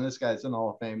better than this guy that's in the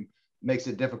Hall of Fame, makes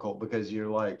it difficult because you're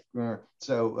like,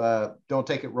 so don't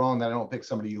take it wrong that I don't pick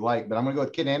somebody you like, but I'm gonna go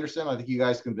with Ken Anderson. I think you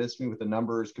guys convinced me with the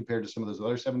numbers compared to some of those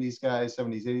other 70s guys,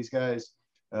 70s, 80s guys.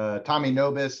 Tommy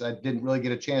Nobis, I didn't really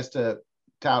get a chance to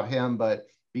tout him, but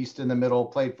beast in the middle,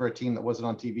 played for a team that wasn't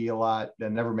on TV a lot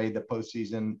and never made the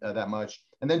postseason that much.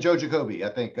 And then Joe Jacoby, I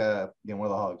think, one of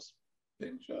the Hogs.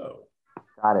 Big Joe.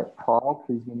 Got it. Paul,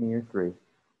 please give me your 3.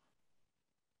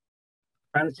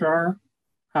 Gradishar,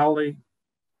 Howley,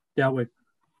 Dilweg.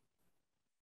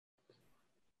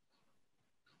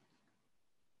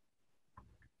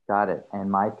 Got it. And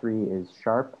my 3 is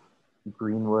Sharpe,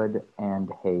 Greenwood, and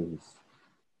Hayes.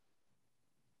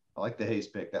 I like the Hayes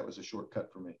pick. That was a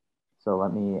shortcut for me. So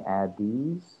let me add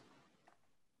these.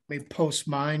 Let me post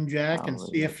mine, Jack, and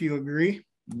see if you agree.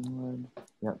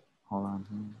 Yep. Hold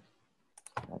on.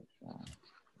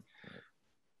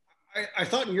 I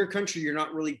thought in your country you're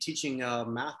not really teaching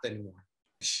math anymore.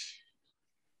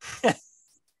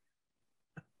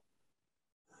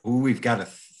 Ooh, we've got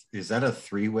is that a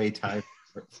 3-way tie?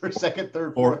 For second,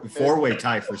 third, four-way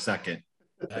tie for second.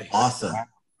 Nice. Awesome.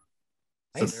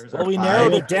 Nice. So there's Well, our we tie.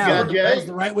 narrowed it down. Yeah, Jack. That was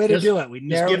the right way to do it. We Just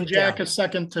narrowed give it Jack down. a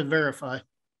second to verify.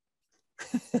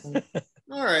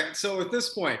 All right. So at this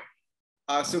point,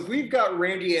 so if we've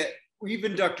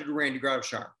inducted Randy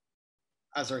Gradishar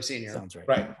as our senior. Sounds right.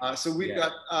 Right. So we've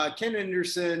got Ken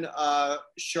Anderson,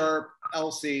 Sharpe,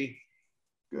 LC.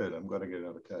 Good. I'm going to get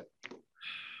another cut.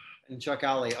 and Chuck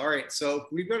Howley. All right, so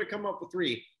we've got to come up with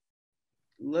 3.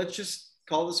 Let's just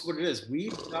call this what it is.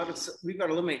 We've got to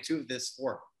eliminate 2 of this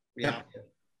 4. We have to.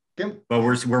 But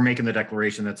we're making the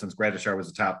declaration that since Gradishar was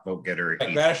the top vote getter,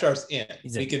 Gradishar's in.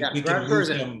 We can lose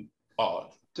him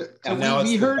all. And now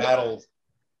it's the battle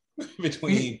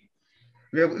between.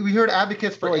 We heard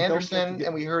advocates for Anderson,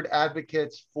 and we heard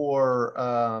advocates for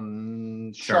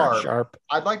Sharpe.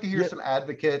 I'd like to hear some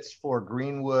advocates for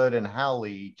Greenwood and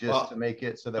Howley, just to make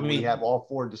it so that we have all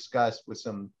 4 discussed with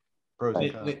some pros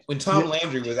and cons. When Tom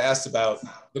Landry was asked about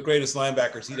the greatest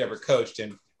linebackers he'd ever coached,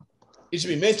 and it should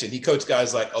be mentioned, he coached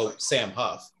guys like Sam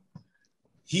Huff.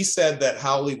 He said that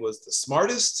Howley was the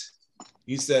smartest.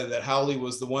 He said that Howley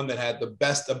was the one that had the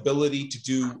best ability to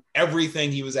do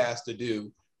everything he was asked to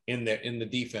do in the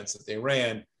defense that they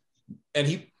ran, and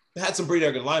he had some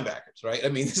pretty good linebackers, right? I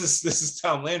mean, this is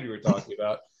Tom Landry we're talking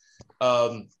about.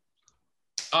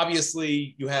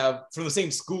 Obviously, you have from the same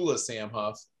school as Sam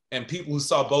Huff, and people who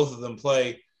saw both of them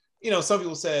play. Some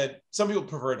people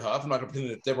preferred Huff. I'm not going to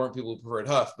pretend that there weren't people who preferred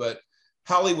Huff, but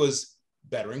Howley was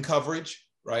better in coverage,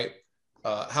 right?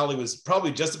 Howley was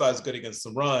probably just about as good against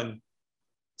the run.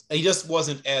 He just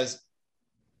wasn't as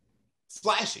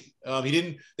flashy.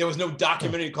 There was no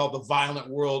documentary called The Violent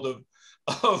World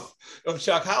of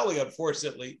Chuck Howley,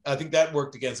 unfortunately. I think that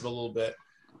worked against him a little bit.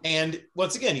 And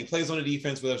once again, he plays on a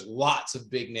defense where there's lots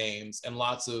of big names and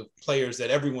lots of players that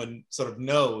everyone sort of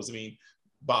knows. I mean,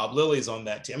 Bob Lilly's on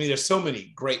that team. I mean, there's so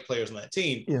many great players on that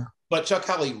team. Yeah. But Chuck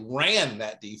Howley ran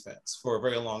that defense for a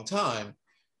very long time.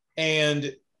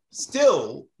 And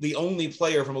still the only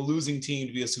player from a losing team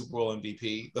to be a Super Bowl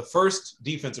MVP, the first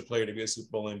defensive player to be a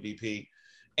Super Bowl MVP.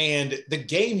 And the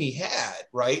game he had,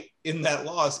 right, in that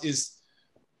loss is,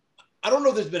 I don't know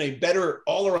if there's been a better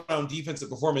all-around defensive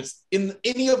performance in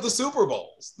any of the Super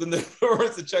Bowls than the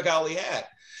performance that Chuck Howley had.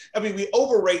 I mean, we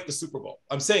overrate the Super Bowl.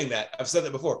 I'm saying that. I've said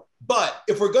that before. But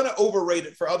if we're going to overrate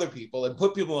it for other people and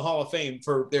put people in the Hall of Fame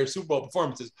for their Super Bowl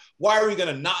performances, why are we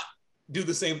going to not do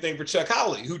the same thing for Chuck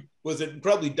Howley, who was an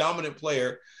incredibly dominant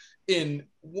player in,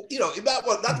 not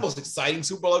the most exciting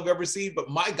Super Bowl I've ever seen, but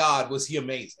my God, was he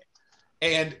amazing.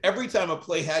 And every time a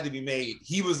play had to be made,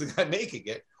 he was the guy making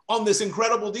it on this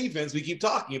incredible defense we keep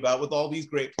talking about with all these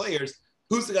great players.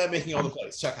 Who's the guy making all the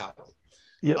plays? Chuck Howley.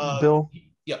 Yeah, Bill.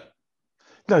 Yeah.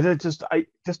 No, just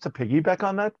to piggyback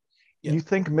on that, you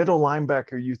think middle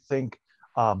linebacker, you think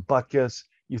Butkus,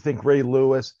 you think Ray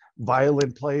Lewis,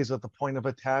 violent plays at the point of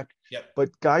attack. Yep.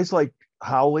 But guys like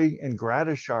Howley and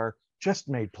Gradishar just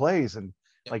made plays and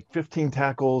like 15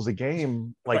 tackles a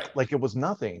game, like it was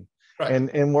nothing. Right.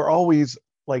 And we're always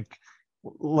like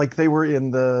they were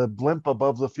in the blimp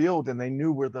above the field and they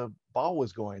knew where the ball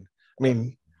was going. I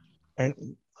mean,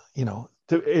 and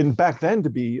and back then to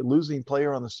be losing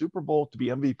player on the Super Bowl to be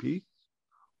MVP.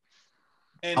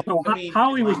 And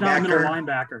Howley was not a middle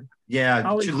linebacker.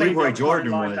 Yeah, Leroy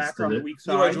Jordan was. On the weak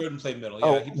side. Leroy Jordan played middle.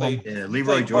 Yeah, he played.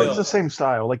 Leroy Jordan. It's the same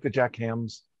style, like the Jack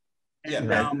Hams. And,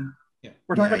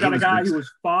 we're talking about a guy who was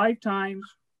five times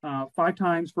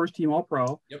first team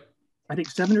All-Pro. Yep. I think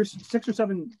 6 or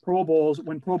 7 Pro Bowls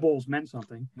when Pro Bowls meant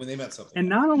something. When they meant something. And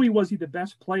not only was he the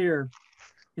best player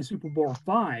in Super Bowl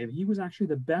V, he was actually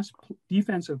the best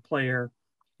defensive player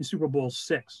in Super Bowl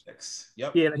VI.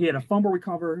 Yep. He had a fumble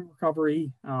recovery.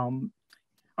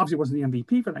 Obviously, wasn't the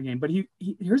MVP for that game, but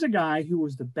here's a guy who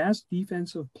was the best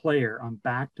defensive player on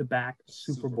back-to-back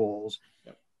Super Bowls.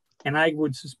 Yep. And I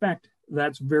would suspect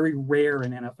that's very rare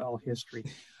in NFL history.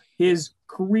 His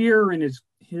career and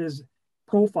his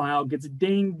profile gets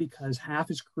dinged because half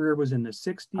his career was in the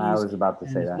 60s. I was about to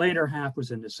say that. Later half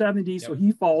was in the 70s. Yep. So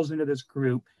he falls into this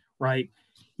group, right?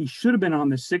 He should have been on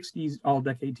the 60s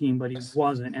all-decade team, but he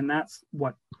wasn't. And that's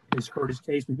what has hurt his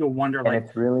case. People wonder,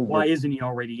 why isn't he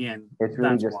already in? It's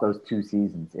really just those 2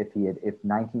 seasons. If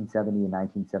 1970 and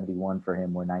 1971 for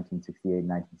him were 1968 and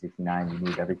 1969, you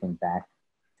move everything back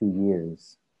 2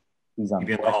 years. He's on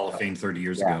the Hall of Fame 30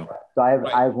 years ago. So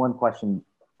I have one question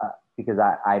because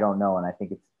I don't know, and I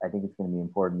think it's going to be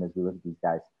important as we look at these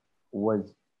guys. What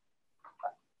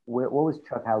was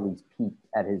Chuck Howley's peak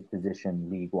at his position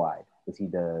league-wide? Was he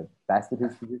the best at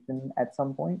his position at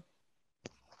some point?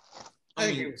 I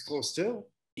think he was close too.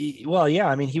 Well, yeah.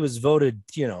 I mean, he was voted,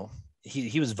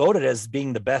 he was voted as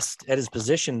being the best at his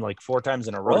position like 4 times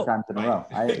in a row. 4 times in a row.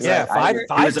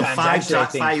 He was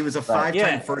a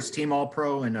 5-time first team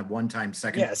All-Pro and a 1-time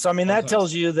second. Yeah. So, I mean, that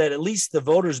tells you that at least the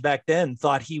voters back then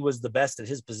thought he was the best at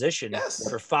his position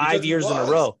for 5 years in a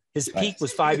row. His peak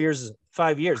was 5 years.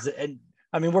 And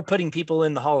I mean, we're putting people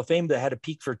in the Hall of Fame that had a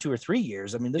peak for 2 or 3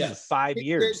 years. I mean, this is 5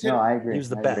 years. No, I agree. He was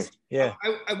the best. Yeah.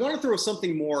 I want to throw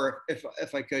something more,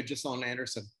 if I could, just on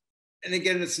Anderson. and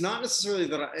again, it's not necessarily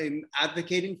that I'm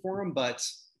advocating for him, but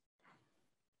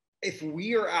if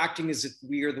we are acting as if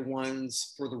we are the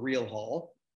ones for the real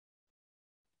Hall,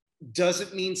 does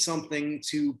it mean something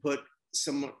to put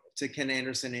someone to Ken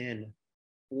Anderson in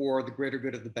for the greater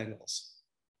good of the Bengals?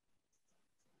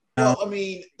 Well, I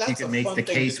mean, that's you can make the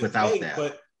case without that.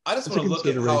 But I just want to look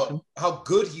at how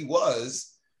good he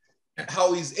was,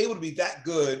 how he's able to be that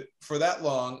good for that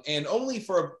long, and only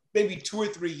for maybe 2 or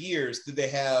 3 years did they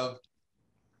have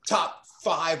top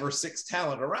 5 or 6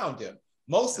 talent around him.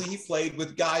 Mostly he played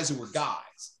with guys who were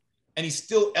guys, and he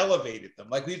still elevated them.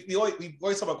 Like we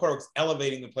always talk about quarterbacks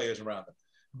elevating the players around them.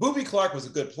 Boobie Clark was a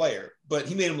good player, but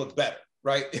he made him look better,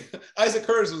 right? Isaac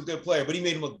Curtis was a good player, but he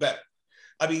made him look better.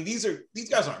 I mean, these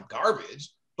guys aren't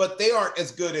garbage, but they aren't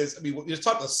as good as, I mean, you're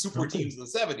talking about super teams in the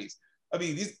 70s. I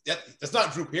mean, that's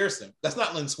not Drew Pearson. That's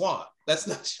not Lynn Swann. That's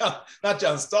not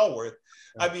John Stallworth.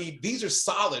 I mean, these are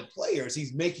solid players.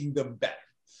 He's making them better.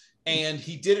 And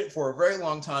he did it for a very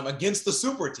long time against the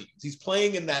super teams. He's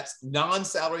playing in that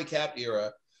non-salary cap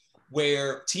era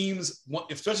where teams,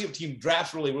 especially if a team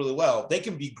drafts really, really well, they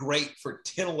can be great for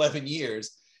 10, 11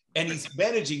 years. And he's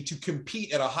managing to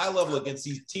compete at a high level against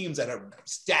these teams that are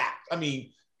stacked. I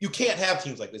mean, you can't have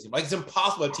teams like this. Like, it's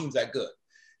impossible to have teams that good.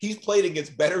 He's played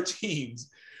against better teams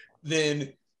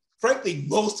than, frankly,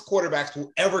 most quarterbacks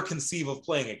will ever conceive of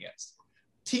playing against.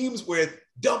 Teams with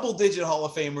double-digit Hall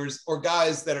of Famers or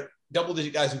guys that are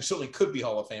double-digit guys who certainly could be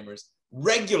Hall of Famers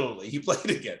regularly he played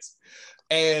against.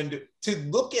 And to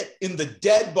look at in the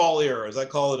dead ball era, as I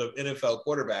call it, of NFL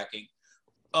quarterbacking,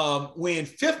 when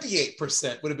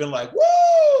 58% would have been like,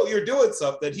 whoa, you're doing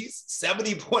something. He's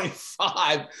 70.5.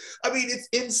 I mean, it's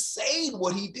insane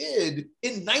what he did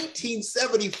in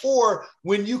 1974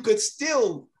 when you could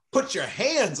still put your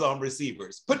hands on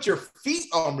receivers, put your feet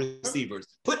on receivers,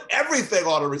 put everything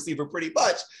on a receiver pretty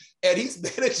much. And he's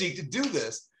managing to do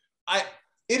this.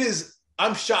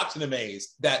 I'm shocked and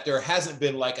amazed that there hasn't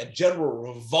been like a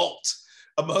general revolt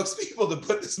amongst people to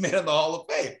put this man in the Hall of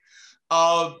Fame.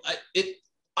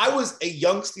 I was a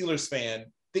young Steelers fan.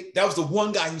 That was the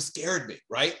one guy who scared me,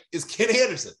 right? Is Ken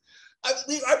Anderson.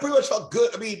 I pretty much felt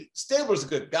good. I mean, Stabler's a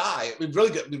good guy. I mean,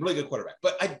 really good quarterback.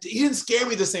 But he didn't scare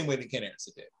me the same way that Ken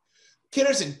Anderson did. Ken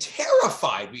Anderson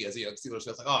terrified me as a young Steelers fan.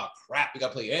 I was like, oh, crap, we got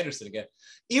to play Anderson again.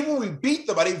 Even when we beat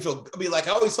them, I didn't feel, I mean, like,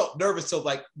 I always felt nervous till,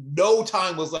 like, no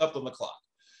time was left on the clock.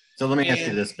 So let me ask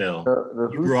you this, Bill.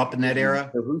 You grew up in that era?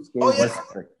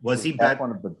 Was he That's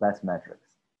one of the best metrics.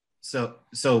 So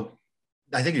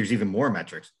I think there's even more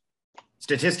metrics.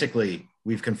 Statistically,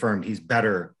 we've confirmed he's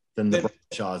better than the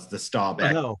Bradshaws, the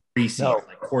Staubach,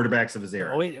 like quarterbacks of his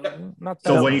era.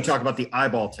 So when you talk about the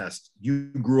eyeball test, you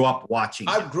grew up watching.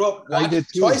 I grew up watching.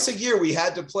 Twice a year we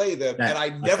had to play them, and I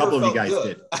never felt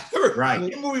good. Did. Right.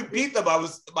 Even when we beat them,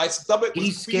 my stomach was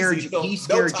He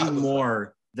scared you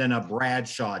more than a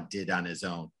Bradshaw did on his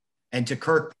own. And to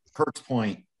Kirk's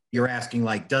point, you're asking,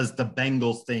 like, does the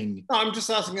Bengals thing? No, I'm just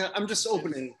asking. I'm just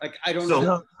opening. Like, I don't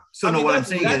know. What I'm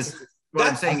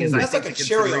saying is, that's like a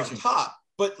cherry on top.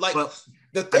 But like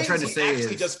the things he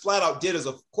actually just flat out did as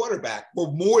a quarterback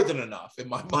were more than enough in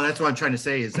my mind. Well, that's what I'm trying to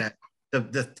say is that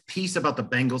the piece about the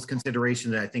Bengals consideration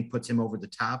that I think puts him over the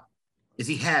top is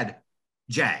he had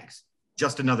Jags,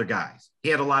 just another guys. He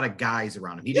had a lot of guys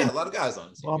around him. He did a lot of guys on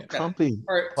his team. Well, Trumpy.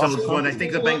 All right. So when I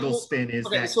think the Bengals spin is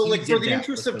that. So like for the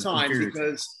interest of time,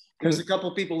 because there's a couple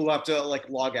of people who have to like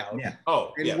log out. Yeah.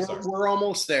 We're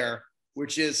almost there,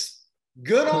 which is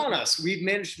good on us. We've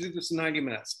managed to do this in 90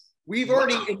 minutes. We've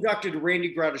already inducted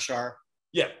Randy Gradishar.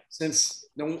 Yeah.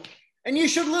 And you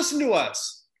should listen to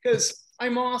us because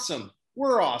I'm awesome.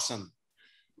 We're awesome.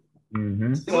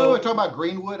 Mm-hmm. So, talk about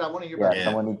Greenwood. I want to hear about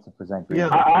someone needs to present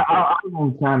Greenwood. I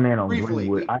want to chime in on briefly.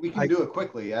 Greenwood. We can do it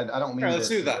quickly. I don't mean let's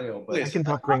do that. I can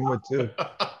talk Greenwood too.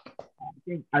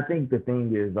 I think the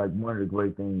thing is, like, one of the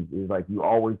great things is, like, you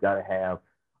always got to have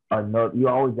like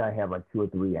 2 or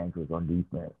 3 anchors on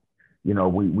defense. You know,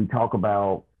 we talk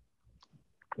about,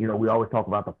 you know, we always talk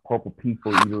about the purple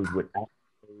people eaters with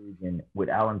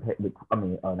Alan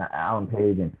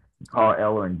Page and Carl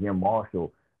Eller and Jim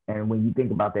Marshall. And when you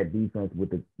think about that defense with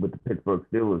the Pittsburgh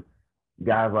Steelers,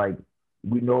 guys like,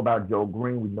 we know about Joe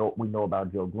Green, we know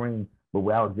about Joe Green, but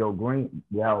without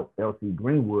LC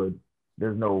Greenwood,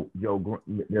 there's no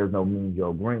mean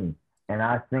Joe Green. And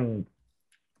I think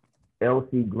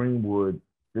LC Greenwood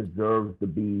deserves to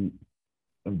be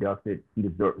inducted. He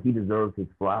deserves his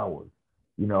flowers.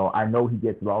 You know, I know he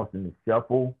gets lost in the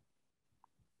shuffle,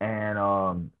 and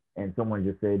someone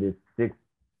just said this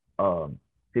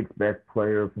sixth best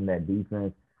player from that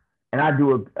defense, and I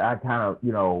kind of,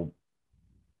 you know,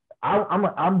 I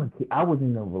wasn't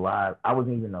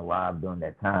even alive during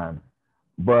that time,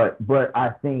 but I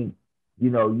think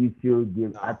you should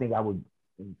give. I think I would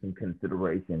give some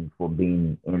consideration for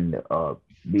being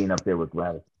being up there with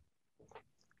Gladys.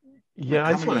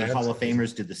 Yeah, how many Hall of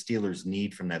Famers did the Steelers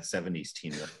need from that 70s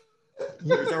team?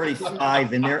 There's already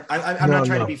 5 in there. I'm not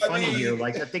trying to be funny here.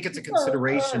 Like, I think it's a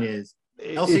consideration is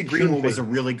LC Greenwood was a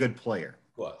really good player.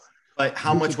 But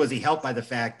how much was he helped by the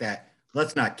fact that,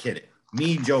 let's not kid it,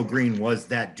 Mean Joe Green was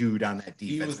that dude on that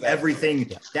defense.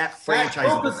 That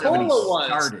franchise in the 70s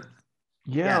started.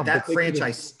 Yeah, that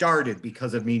franchise started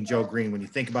because of Mean Joe Green. When you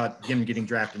think about him getting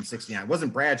drafted in 69, it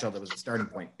wasn't Bradshaw that was the starting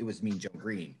point. It was Mean Joe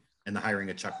Green and the hiring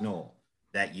of Chuck Noll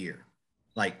that year.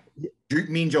 Like,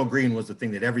 Mean Joe Green was the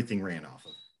thing that everything ran off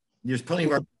of. There's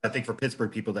plenty of, I think, for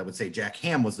Pittsburgh people that would say Jack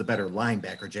Ham was the better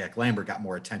linebacker. Jack Lambert got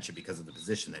more attention because of the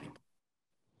position that he played.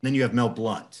 Then you have Mel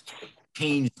Blount.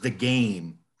 Changed the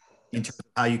game in terms of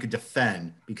how you could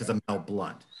defend because of Mel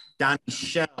Blount. Donnie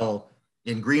Shell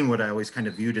and Greenwood, I always kind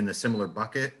of viewed in the similar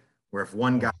bucket, where if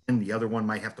one got in, the other one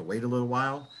might have to wait a little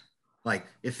while. Like,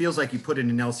 it feels like you put in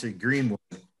an LC Greenwood,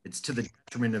 it's to the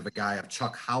detriment of a guy of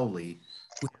Chuck Howley,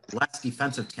 who had less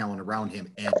defensive talent around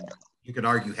him, and you could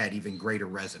argue had even greater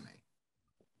resume.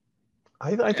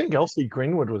 I think LC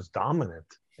Greenwood was dominant,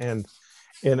 and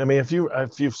I mean, if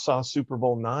you saw Super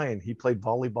Bowl IX, he played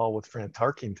volleyball with Fran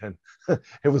Tarkington.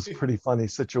 It was a pretty funny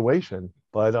situation,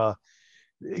 but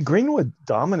Greenwood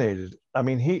dominated. I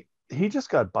mean, he just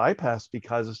got bypassed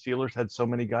because the Steelers had so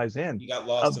many guys in. He got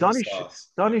lost in the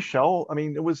sauce. Donnie Shell. I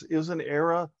mean, it was an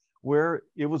era where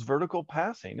it was vertical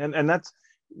passing, and that's,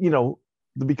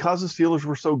 because the Steelers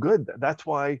were so good. That's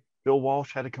why Bill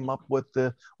Walsh had to come up with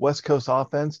the West Coast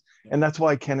offense, and that's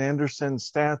why Ken Anderson's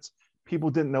stats,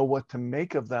 people didn't know what to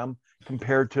make of them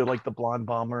compared to like the Blonde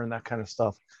Bomber and that kind of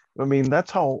stuff. I mean, that's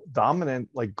how dominant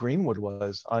like Greenwood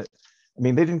was. I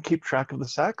mean, they didn't keep track of the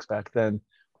sacks back then.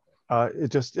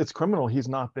 It's criminal. He's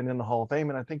not been in the Hall of Fame,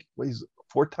 and I think he's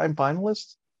a 4-time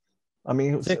finalist. I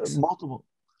mean, 6. Multiple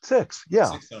 6.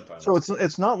 Yeah. 6 so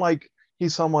it's not like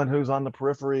he's someone who's on the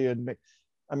periphery, and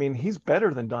I mean, he's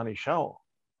better than Donnie Shell.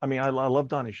 I mean, I love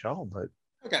Donnie Shell, but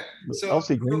okay. So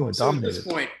LC Greenwood dominated. At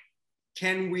this point,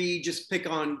 can we just pick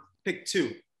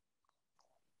 2?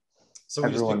 So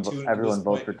everyone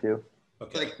vote for 2.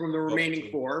 Okay. Like from the remaining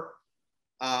 4.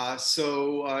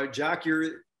 So Jack, you're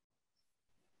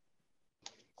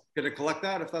gonna collect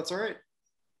that if that's all right.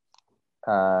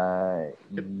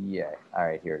 Yeah. All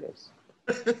right, here it is.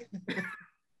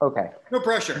 Okay. No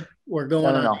pressure. We're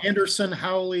going on Anderson,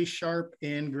 Howley, Sharpe,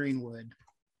 and Greenwood.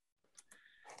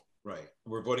 Right.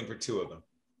 We're voting for 2 of them.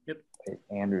 Yep.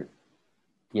 Andrew.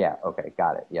 Yeah. Okay.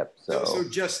 Got it. Yep. So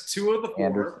just 2 of the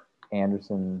 4.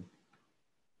 Anderson,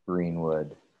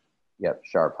 Greenwood. Yep.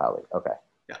 Sharpe, Howley. Okay.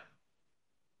 Yeah.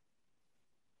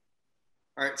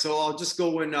 All right. So I'll just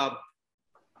go in.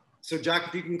 So Jack,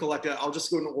 if you can collect it, I'll just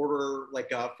go in order,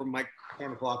 like from my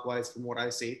counterclockwise from what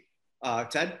I see.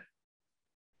 Ted.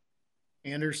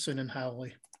 Anderson and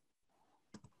Howley.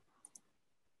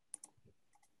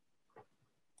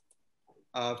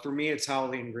 For me, it's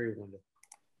Howley and Greenwood.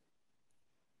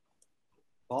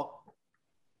 Paul?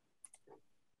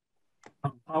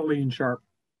 Howley and Sharpe.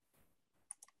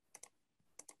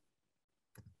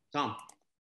 Tom?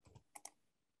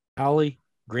 Howley,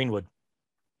 Greenwood.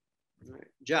 All right.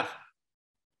 Jeff?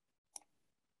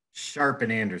 Sharpe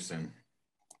and Anderson.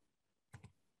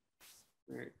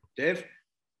 All right. Dave?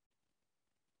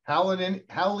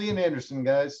 Howley and Anderson,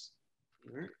 guys.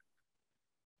 All right.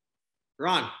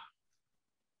 Ron?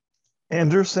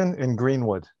 Anderson and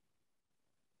Greenwood.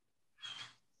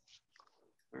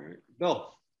 All right.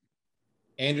 Bill?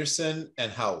 Anderson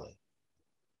and Howley.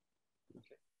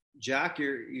 Okay. Jack,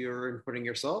 you're inputting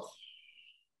yourself?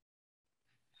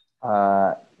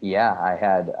 Yeah, I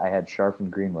had Sharpe and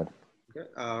Greenwood. Okay.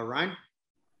 Ryan?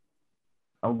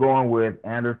 I'm going with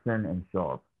Anderson and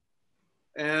Sharpe.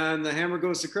 And the hammer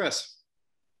goes to Chris.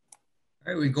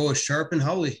 All right, we go with Sharpe and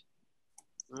Howley.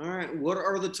 All right. What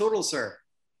are the totals, sir?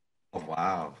 Oh,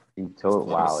 wow.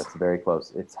 Wow, it's very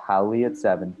close. It's Howley at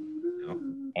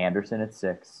 7, Anderson at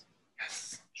 6,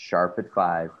 Sharpe at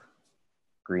 5,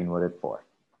 Greenwood at 4.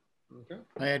 Okay.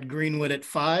 I had Greenwood at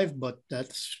 5, but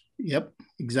that's, yep,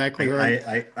 exactly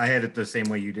right. I had it the same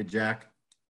way you did, Jack.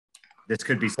 This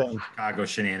could be some Chicago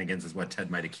shenanigans is what Ted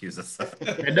might accuse us of.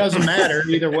 It doesn't matter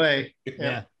either way.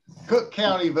 Yeah. Cook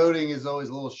County voting is always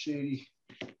a little shady.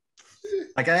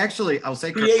 Like I'll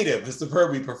say creative is the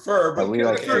verb we prefer. But in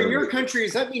your country,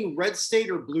 does that mean red state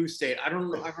or blue state? I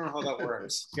don't know how that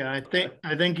works. Yeah, I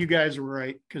think you guys were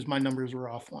right because my numbers were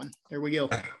off one. There we go.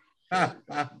 All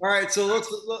right,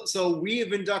 so we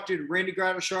have inducted Randy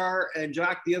Gradishar and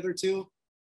Jack, the other 2.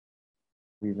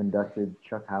 we've inducted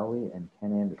Chuck Howley and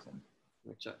Ken Anderson.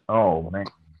 Oh man,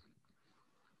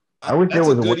 I wish there That's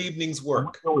was a a good way. evening's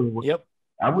work. Yep.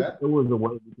 I wish there was a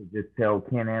way we could just tell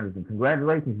Ken Anderson,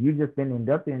 congratulations, you've just been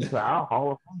inducted into our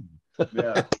Hall of Fame.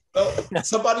 Yeah. Well,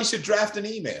 somebody should draft an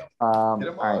email. All Get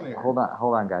 'em on right, here. hold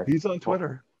on, guys. He's on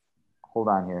Twitter. Hold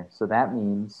on here. So that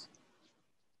means,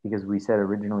 because we said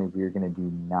originally we were going to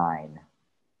do 9.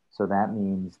 So that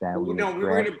means that No, we were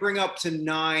going to bring up to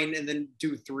 9 and then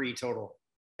do 3 total.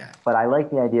 But I like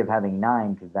the idea of having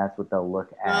 9 because that's what they'll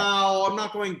look at. No, I'm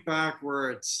not going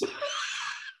backwards.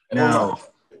 No,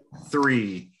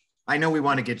 3. I know we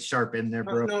want to get Sharpe in there,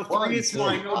 bro. No, 3 is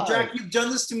fine. No, Jack, you've done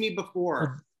this to me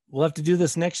before. We'll have to do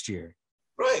this next year.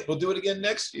 Right. We'll do it again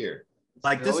next year.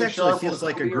 Like this Sterling actually Sharpe feels will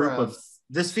like a be group around. of.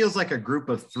 This feels like a group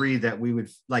of 3 that we would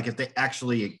like if they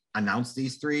actually announce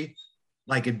these 3.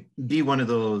 Like it'd be one of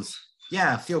those.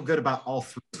 Yeah, feel good about all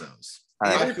 3 of those. All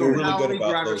right. I feel really good Lavvie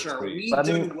about those Gradishar. 3. We Let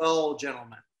me- did well,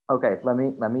 gentlemen. Okay, let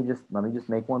me just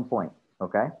make one point.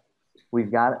 Okay,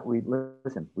 we've got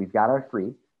our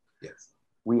 3. Yes.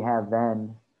 We have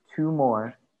then 2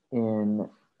 more in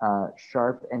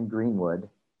Sharpe and Greenwood.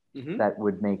 Mhm. That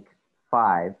would make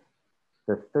 5.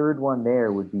 The third one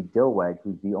there would be Dilweg,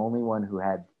 who's the only one who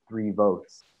had 3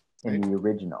 votes in the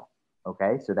original.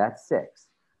 Okay, so that's 6.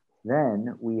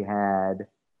 Then we had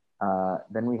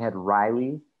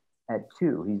Riley at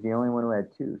 2. He's the only one who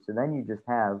had 2. So then you just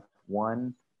have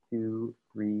 1, 2,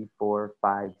 3, 4,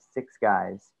 5, 6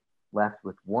 guys left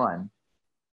with 1.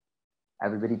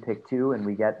 Everybody pick 2, and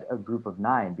we get a group of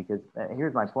 9. Because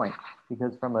here's my point.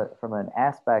 Because from an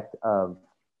aspect of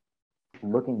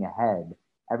looking ahead,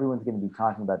 everyone's going to be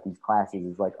talking about these classes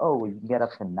as like, oh, we can get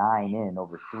up to 9 in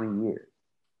over 3 years.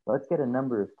 Let's get a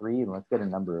number of 3 and let's get a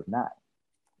number of 9.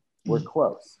 We're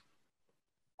close.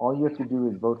 All you have to do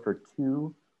is vote for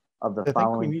 2 of the I think we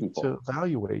following need people. to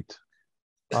evaluate.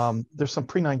 There's some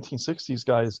pre-1960s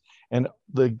guys, and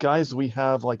the guys we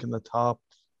have like in the top,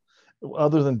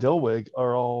 other than Dilweg,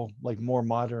 are all like more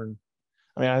modern.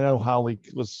 I mean, I know Howley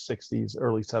was 60s,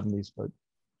 early 70s, but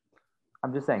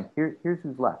I'm just saying, here's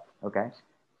who's left, okay?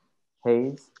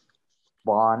 Hayes,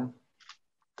 Baughan,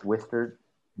 Wistert,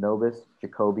 Nobis,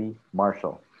 Jacoby,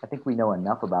 Marshall. I think we know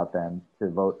enough about them to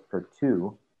vote for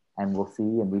 2, and we'll see,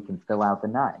 and we can fill out the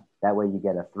 9. That way you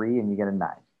get a 3 and you get a 9.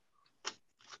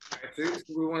 I think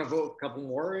we want to vote a couple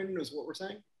more in, is what we're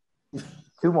saying?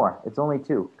 2 more. It's only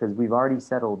 2, because we've already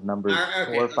settled numbers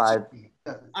Okay, 4, 5.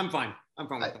 I'm fine. I'm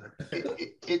fine with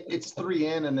that. It's 3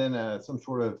 in and then some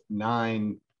sort of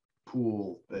 9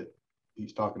 pool that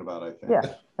he's talking about, I think. Yeah,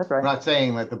 that's right. I'm not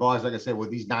saying like the boss, like I said, well,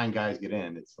 these 9 guys get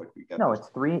in. It's like we got. No, it's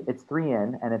 3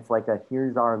 in, and it's like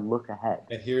here's our look ahead.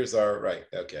 And here's our, right.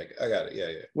 Okay. I got it.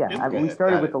 Yeah. Yeah, we Got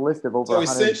started it. with a list of over So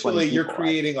 120 essentially you're people.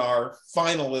 creating our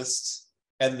finalists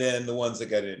and then the ones that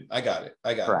get in. I got it.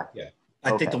 Correct. Yeah.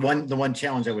 I think Okay. the one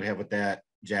challenge I would have with that,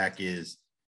 Jack, is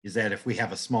that if we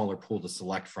have a smaller pool to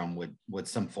select from, would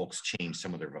some folks change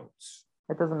some of their votes?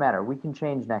 It doesn't matter. We can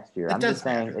change next year. It I'm just does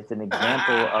saying matter. it's an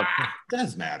example of It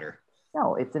does matter.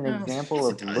 no, it's an example yes,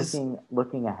 of it does.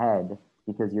 looking ahead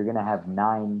because you're gonna have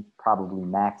 9 probably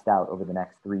maxed out over the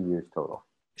next 3 years total.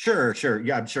 Sure.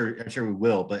 Yeah, I'm sure we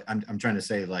will. But I'm trying to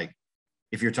say, like,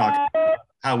 if you're talking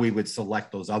how we would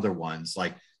select those other ones,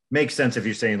 like, makes sense if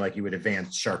you're saying like you would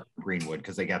advance Sharpe Greenwood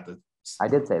because they got the I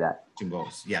did say that. 2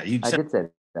 votes. Yeah, you I said, did say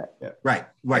that. right.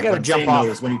 gotta What I'm jump saying, off.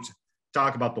 though, is when you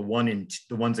talk about the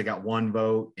ones that got 1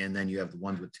 vote, and then you have the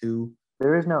ones with 2.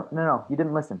 There is no. You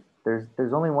didn't listen.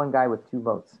 There's only one guy with 2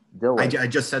 votes. Dilweg. I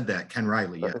just said that, Ken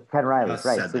Riley. Yeah. Ken Riley, Just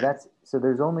right? said So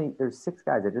that. there's 6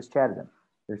 guys. I just chatted them.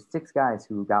 There's 6 guys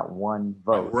who got 1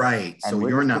 vote. Right. And So we're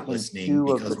you're just not picking listening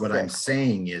 2 of because the what I'm 6.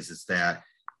 saying is that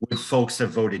would folks have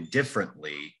voted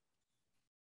differently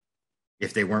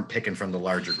if they weren't picking from the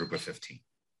larger group of 15?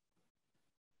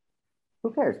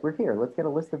 Who cares? We're here. Let's get a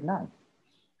list of 9.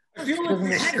 I feel It like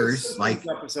matters. Like,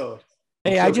 episode.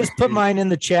 Hey, I just put mine in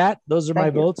the chat. Those are my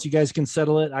Thank you. votes. You guys can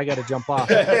settle it. I got to jump off.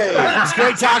 Hey, It's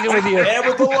great talking with you. man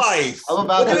with the life. I'm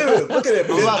about Look to- at him. Look at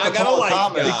him. I'm about I to got a call life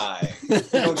Tommy.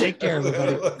 guy. Take care,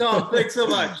 everybody. No, thanks so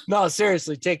much. No,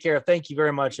 seriously, take care. Thank you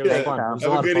very much. It was Yeah. fun. It was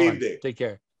Have a lot of good fun. evening. Take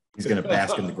care. he's going to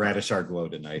bask in the Gradishar glow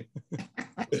tonight.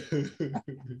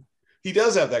 He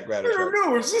does have that I gratitude. don't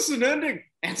know. Is this an ending?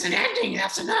 It's an ending.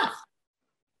 That's enough.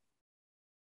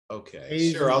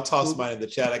 Okay, sure. I'll toss mine in the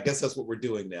chat. I guess that's what we're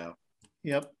doing now.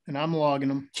 Yep, and I'm logging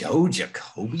them. Joe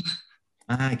Jacoby?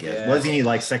 I guess. Yeah. Wasn't he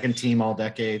like second team all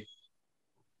decade?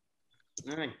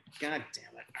 All right. God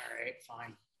damn it. All right,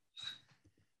 fine.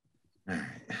 All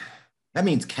right. That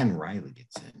means Ken Riley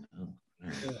gets in. Oh, all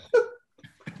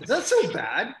right. Is that so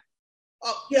bad?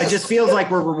 Oh, It just feels like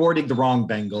we're rewarding the wrong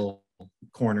Bengal.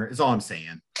 corner. Is all I'm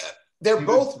saying. They're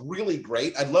both really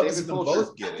great. I'd love to see them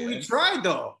both get in. We tried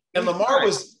though. And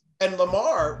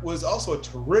Lamar was also a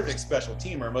terrific special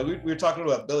teamer. Like we were talking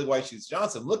about Billy White Shoes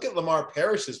Johnson. Look at Lamar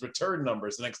Parrish's return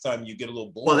numbers the next time you get a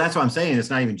little bored. Well, that's what I'm saying. It's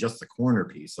not even just the corner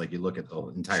piece. Like you look at the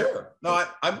entire. Sure. No,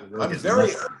 I'm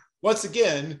very. Once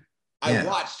again, I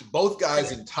watched both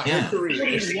guys' entire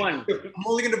careers. One. I'm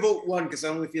only going to vote one because I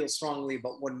only feel strongly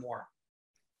about one more.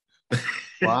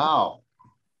 Wow.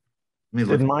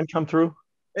 Did mine come through?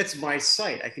 It's my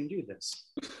site. I can do this.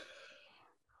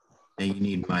 And you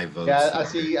need my vote. Yeah, I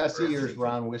see yours,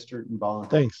 Ron, Wistert, and Baughan.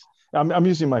 Thanks. I'm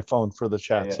using my phone for the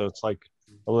chat, so it's like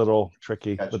a little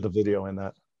tricky with the video in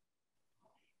that.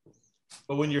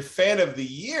 But when you're fan of the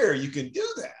year, you can do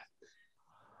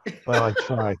that. Well, I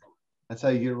tried. That's how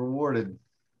you get rewarded.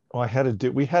 Well,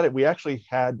 we actually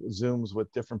had Zooms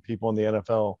with different people in the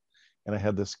NFL, and I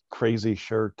had this crazy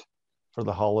shirt for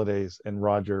the holidays, and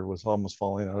Roger was almost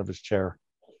falling out of his chair.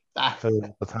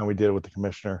 The time we did it with the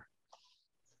commissioner.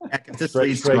 Heck, if this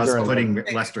leads to us putting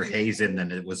Lester Hayes in,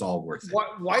 then it was all worth it.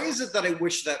 Why is it that I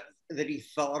wish that he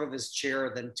fell out of his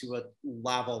chair than to a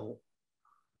level?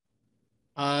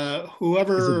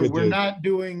 Whoever we're dude. not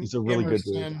doing He's a really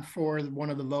Emerson good dude. for one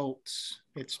of the votes.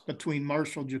 It's between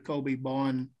Marshall, Jacoby,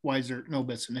 Baughan, Wistert,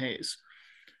 Nobis, and Hayes.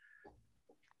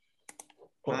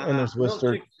 And there's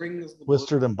Wistert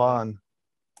and Baughan,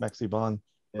 Maxie Baughan.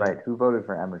 Right. Who voted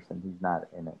for Emerson? He's not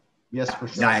in it. Yes, for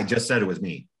sure. No, I just said it was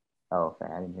me. Oh,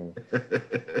 okay. I didn't hear you.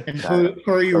 And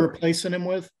who are you replacing him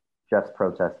with? Jeff's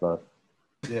protest vote.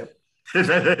 Yep. So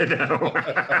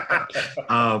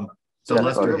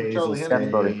Lester Hayes will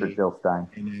Jeff's voting for Jill Stein.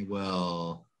 And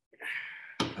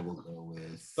I will go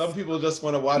with. Some people just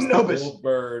want to watch the old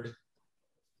bird.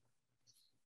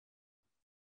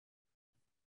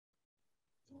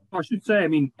 I should say, I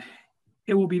mean,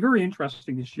 it will be very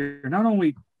interesting this year. Not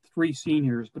only 3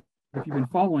 seniors, but if you've been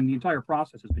following, the entire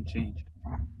process has been changed,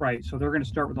 right? So they're going to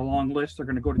start with a long list. They're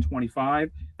going to go to 25.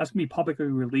 That's going to be publicly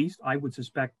released, I would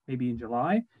suspect, maybe in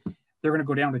July. They're going to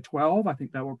go down to 12. I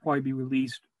think that will probably be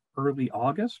released early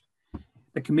August.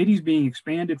 The committee's being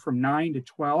expanded from 9 to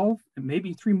 12. It may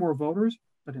be 3 more voters,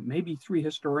 but it may be 3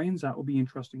 historians. That will be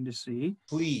interesting to see.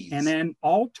 Please. And then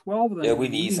all 12 of them. Yeah, we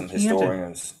need some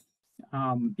historians.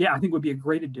 I think would be a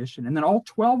great addition. And then all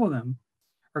 12 of them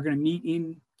are going to meet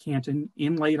in Canton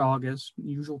in late August,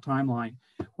 usual timeline.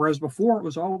 Whereas before it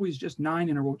was always just 9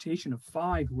 in a rotation of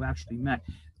 5 who actually met.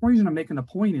 The reason I'm making the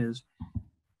point is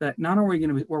that not only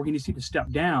are we going to see the step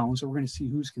down, so we're going to see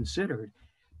who's considered.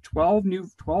 12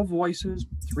 voices,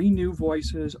 3 new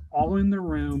voices, all in the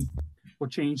room will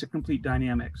change the complete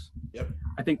dynamics. Yep.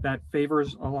 I think that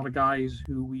favors a lot of guys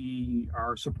who we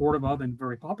are supportive of and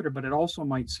very popular, but it also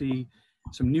might see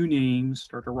some new names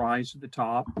start to rise to the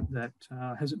top that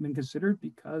hasn't been considered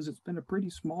because it's been a pretty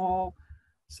small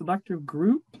selective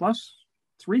group, plus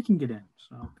 3 can get in.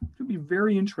 So it could be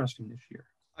very interesting this year.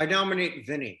 I nominate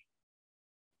Vinny.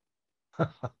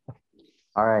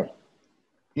 All right.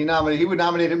 He would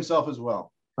nominate himself as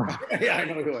well. Yeah, I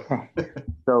know who it.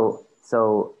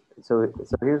 So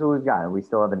here's what we've got. We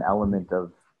still have an element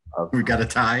of we got a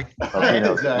tie.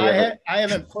 I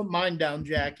haven't put mine down,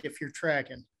 Jack, if you're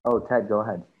tracking. Oh, Ted, go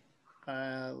ahead.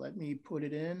 Let me put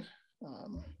it in.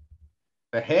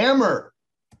 The hammer.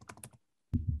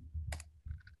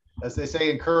 As they say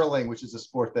in curling, which is a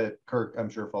sport that Kirk, I'm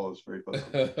sure, follows very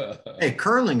closely. Hey,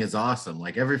 curling is awesome.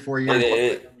 Like every 4 years,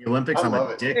 the Olympics, I'm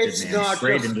addicted, it's man. Not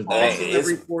straight just into awesome the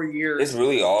every 4 years. It's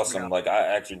really awesome. Like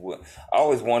I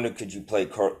always wondered, could you play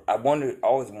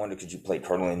always wondered, could you play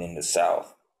curling in the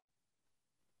South?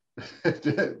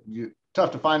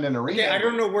 Tough to find an arena. Okay, I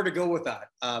don't know where to go with that.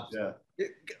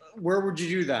 Where would you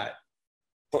do that?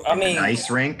 I mean, an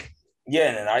ice rink.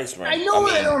 Yeah, in an ice rink. I know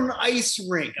that on an ice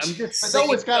rink. I'm just saying.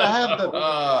 No, it's got to have the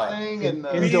thing and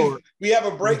the indoor. We have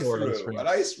a breakthrough at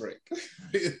ice rink.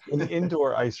 An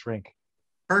indoor ice rink.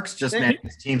 Kirk's just meant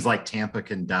teams like Tampa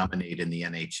can dominate in the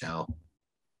NHL.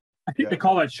 I think they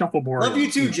call that shuffleboard. Love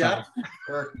you too, Jeff.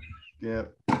 Kirk. Yeah.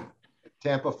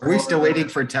 Tampa. Florida. Are we still waiting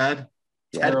for Ted?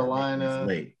 Carolina.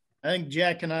 Late. I think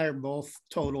Jack and I are both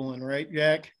totaling, right,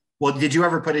 Jack? Well, did you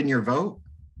ever put in your vote?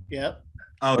 Yep.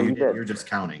 Oh, you did. You're just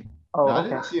counting. Oh, no, I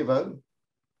didn't see a vote.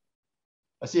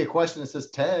 I see a question that says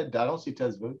Ted. I don't see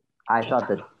Ted's vote. I thought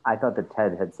that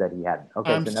Ted had said he hadn't.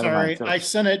 Okay, I'm sorry. I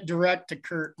sent it direct to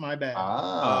Kurt. My bad.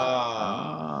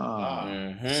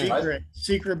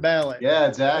 Secret ballot. Yeah,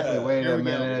 exactly. Wait a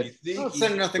minute. Don't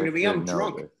send nothing to me. I'm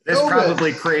drunk. This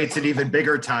probably creates an even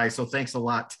bigger tie. So thanks a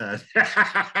lot, Ted.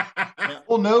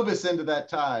 Pull Nobis into that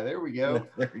tie. There we go.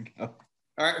 There we go.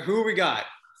 All right, who we got?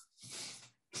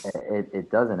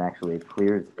 It doesn't actually. It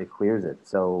clears it.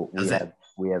 So we have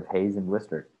We have Hayes and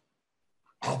Wistert.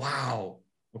 Oh wow.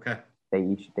 Okay. They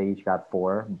each got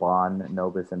 4. Baughan,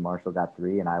 Nobis, and Marshall got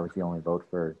 3, and I was the only vote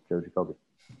for Joe Jacoby.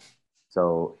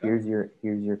 So here's your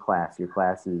class. Your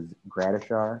class is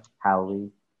Gradishar,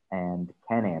 Howley, and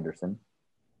Ken Anderson.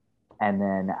 And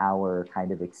then our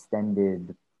kind of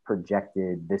extended,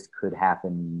 projected, this could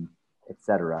happen,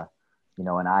 etc.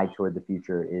 An eye toward the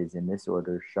future is in this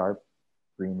order: Sharpe,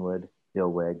 Greenwood,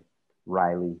 Dilweg,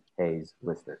 Riley, Hayes,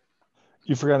 Wistert.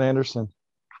 You forgot Anderson.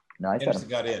 No, I said Anderson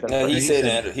got in. No, he said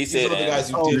Anderson. He said These are the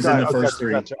guys Anderson. who He did was in the first okay,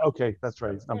 3. Gotcha. Okay, that's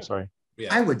right. I'm sorry. Yeah.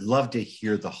 I would love to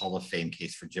hear the Hall of Fame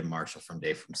case for Jim Marshall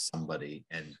someday from somebody,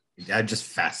 and I'm just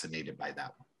fascinated by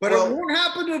that one. But it won't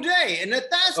happen today. And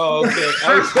that's okay.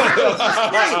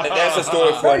 That's a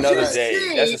story for another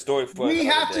day. That's a story for we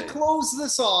another have day. to close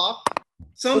this off.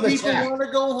 Some people want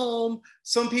to go home.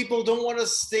 Some people don't want to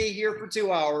stay here for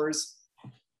 2 hours.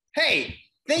 Hey,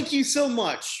 thank you so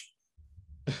much.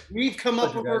 We've come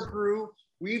up with our crew.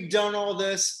 We've done all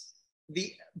this.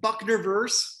 The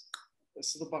Bucknerverse.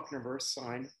 This is the Bucknerverse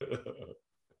sign.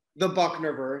 The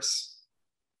Bucknerverse.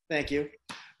 Thank you.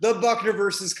 The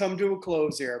Bucknerverse has come to a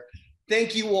close here.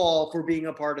 Thank you all for being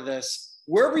a part of this.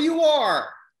 Wherever you are,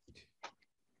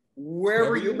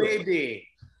 wherever you may be,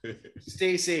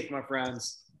 stay safe, my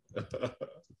friends.